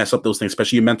to mess up those things,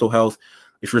 especially your mental health.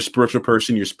 If you're a spiritual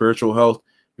person, your spiritual health,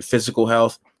 your physical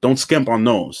health, don't skimp on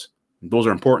those. Those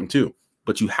are important too.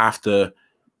 But you have to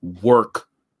work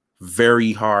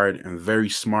very hard and very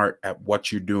smart at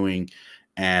what you're doing.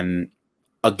 And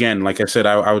again, like I said,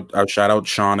 I would shout out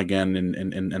Sean again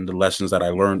and the lessons that I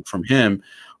learned from him,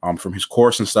 from his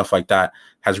course and stuff like that,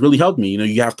 has really helped me.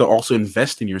 You have to also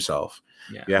invest in yourself.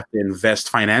 Yeah. You have to invest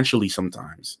financially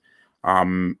sometimes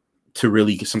to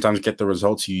really sometimes get the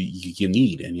results you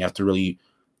need. And you have to really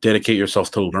dedicate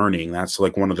yourself to learning. That's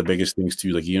like one of the biggest things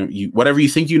too. Like, whatever you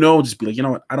think just be like, you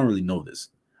know what? I don't really know this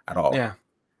at all. Yeah.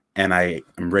 And I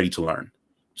am ready to learn.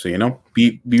 So,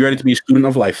 be ready to be a student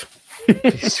of life.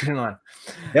 Student of life.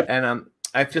 Yep. And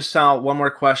I just saw one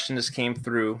more question just came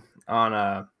through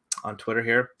on Twitter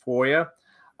here for you.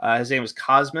 His name is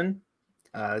Cosman.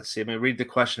 Let's see. Let me read the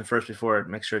question first before I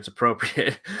make sure it's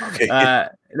appropriate. Okay.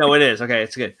 No, it is. Okay,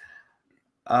 it's good.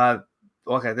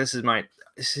 Okay,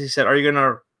 he said, are you going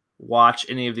to watch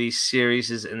any of these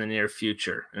series in the near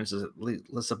future? And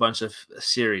it's a bunch of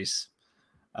series.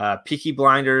 Peaky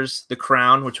Blinders, The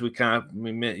Crown, which you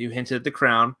hinted at The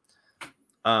Crown.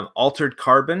 Altered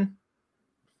Carbon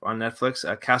on Netflix.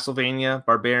 Castlevania,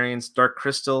 Barbarians, Dark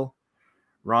Crystal,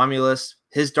 Romulus,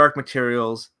 His Dark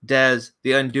Materials, Des,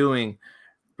 The Undoing,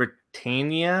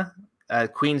 Britannia,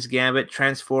 Queen's Gambit,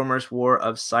 Transformers, War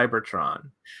of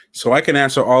Cybertron. So I can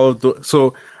answer all of the.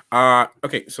 So,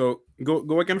 okay. So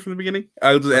go again from the beginning.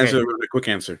 I'll just answer a really quick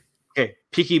answer. Okay.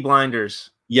 Peaky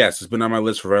Blinders. Yes, it's been on my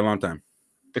list for a very long time.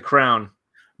 The Crown.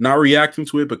 Not reacting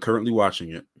to it, but currently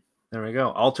watching it. There we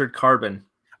go. Altered Carbon.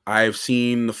 I've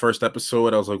seen the first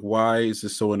episode. I was like, why is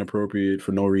this so inappropriate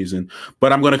for no reason?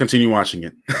 But I'm going to continue watching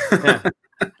it. Yeah.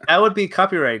 That would be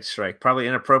copyright strike. Probably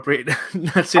inappropriate.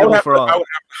 Not suitable for all. I would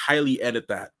have to highly edit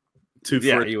that.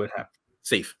 You would have.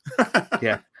 Safe.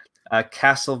 Yeah.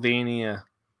 Castlevania.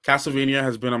 Castlevania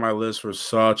has been on my list for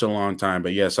such a long time.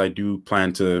 But yes, I do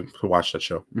plan to watch that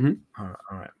show. All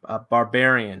right.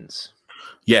 Barbarians.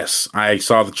 Yes. I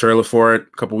saw the trailer for it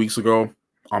a couple weeks ago.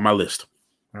 On my list.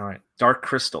 All right. Dark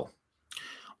Crystal.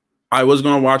 I was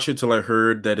going to watch it till I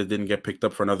heard that it didn't get picked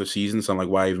up for another season. So I'm like,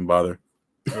 why even bother?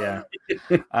 Yeah.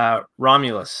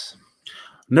 Romulus.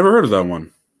 Never heard of that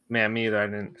one. Man, me either. I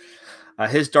didn't.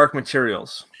 His Dark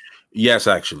Materials. Yes,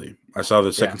 actually. I saw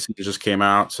the second season just came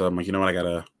out. So I'm like, you know what? I got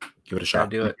to give it a shot.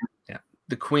 Do it. Yeah.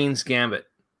 The Queen's Gambit.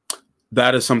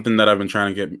 That is something that I've been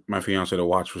trying to get my fiance to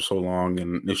watch for so long.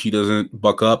 And if she doesn't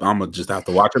buck up, I'm going to just have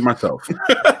to watch it myself.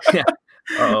 Yeah.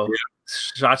 Uh-oh. Yeah.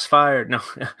 Shots fired. No.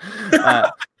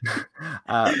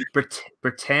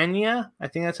 Britannia, I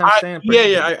think that's how I'm saying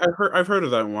it. I've heard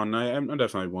of that one. I'm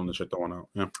definitely willing to check that one out.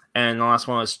 Yeah. And the last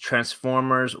one was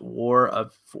Transformers War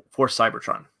for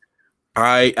Cybertron.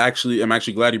 I'm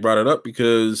actually glad you brought it up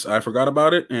because I forgot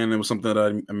about it and it was something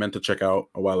that I meant to check out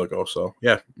a while ago. So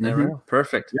yeah. There we go.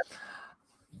 Perfect. Yeah.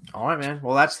 All right, man.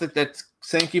 Well, that's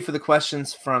thank you for the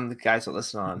questions from the guys that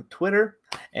listen on Twitter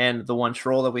and the one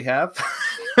troll that we have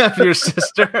of your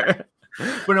sister.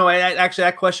 But no, actually,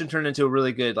 that question turned into a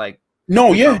really good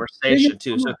conversation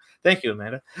too. So thank you,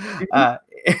 Amanda.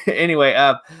 Anyway,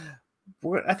 I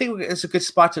think it's a good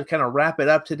spot to kind of wrap it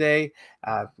up today.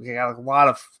 We got a lot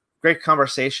of great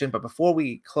conversation, but before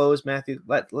we close, Matthew,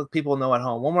 let people know at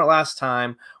home one more last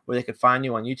time where they could find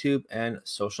you on YouTube and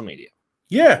social media.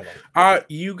 Yeah,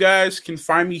 you guys can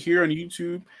find me here on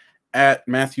YouTube at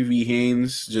Matthew V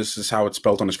Haynes, just as how it's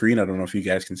spelled on the screen. I don't know if you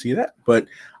guys can see that, but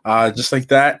just like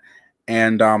that.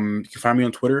 And you can find me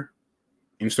on Twitter,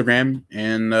 Instagram,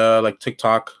 and like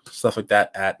TikTok, stuff like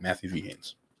that at Matthew V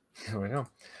Haynes. Here we go.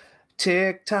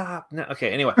 TikTok. No,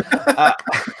 okay, anyway.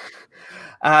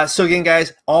 So again,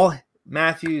 guys, all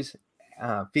Matthew's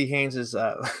V Haynes is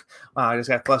wow, I just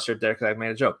got flustered there because I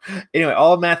made a joke. Anyway,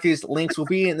 all of Matthew's links will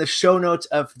be in the show notes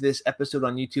of this episode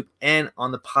on YouTube and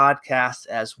on the podcast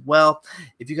as well.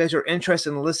 If you guys are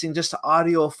interested in listening just to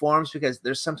audio forms, because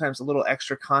there's sometimes a little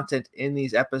extra content in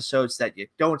these episodes that you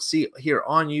don't see here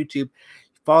on YouTube,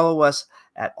 follow us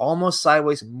at Almost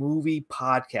Sideways Movie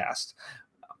Podcast.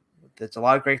 It's a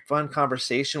lot of great fun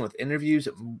conversation with interviews,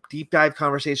 deep dive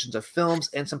conversations of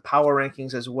films, and some power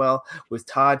rankings as well with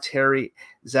Todd, Terry,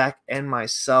 Zach, and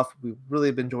myself. We've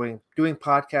really been doing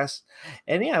podcasts.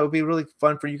 And yeah, it would be really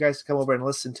fun for you guys to come over and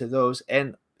listen to those.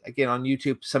 And again, on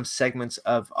YouTube, some segments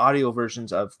of audio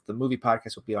versions of the movie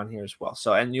podcast will be on here as well.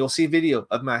 So, and you'll see video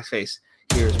of my face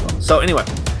here as well. So anyway,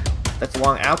 that's a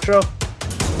long outro.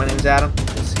 My name is Adam.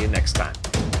 We'll see you next time.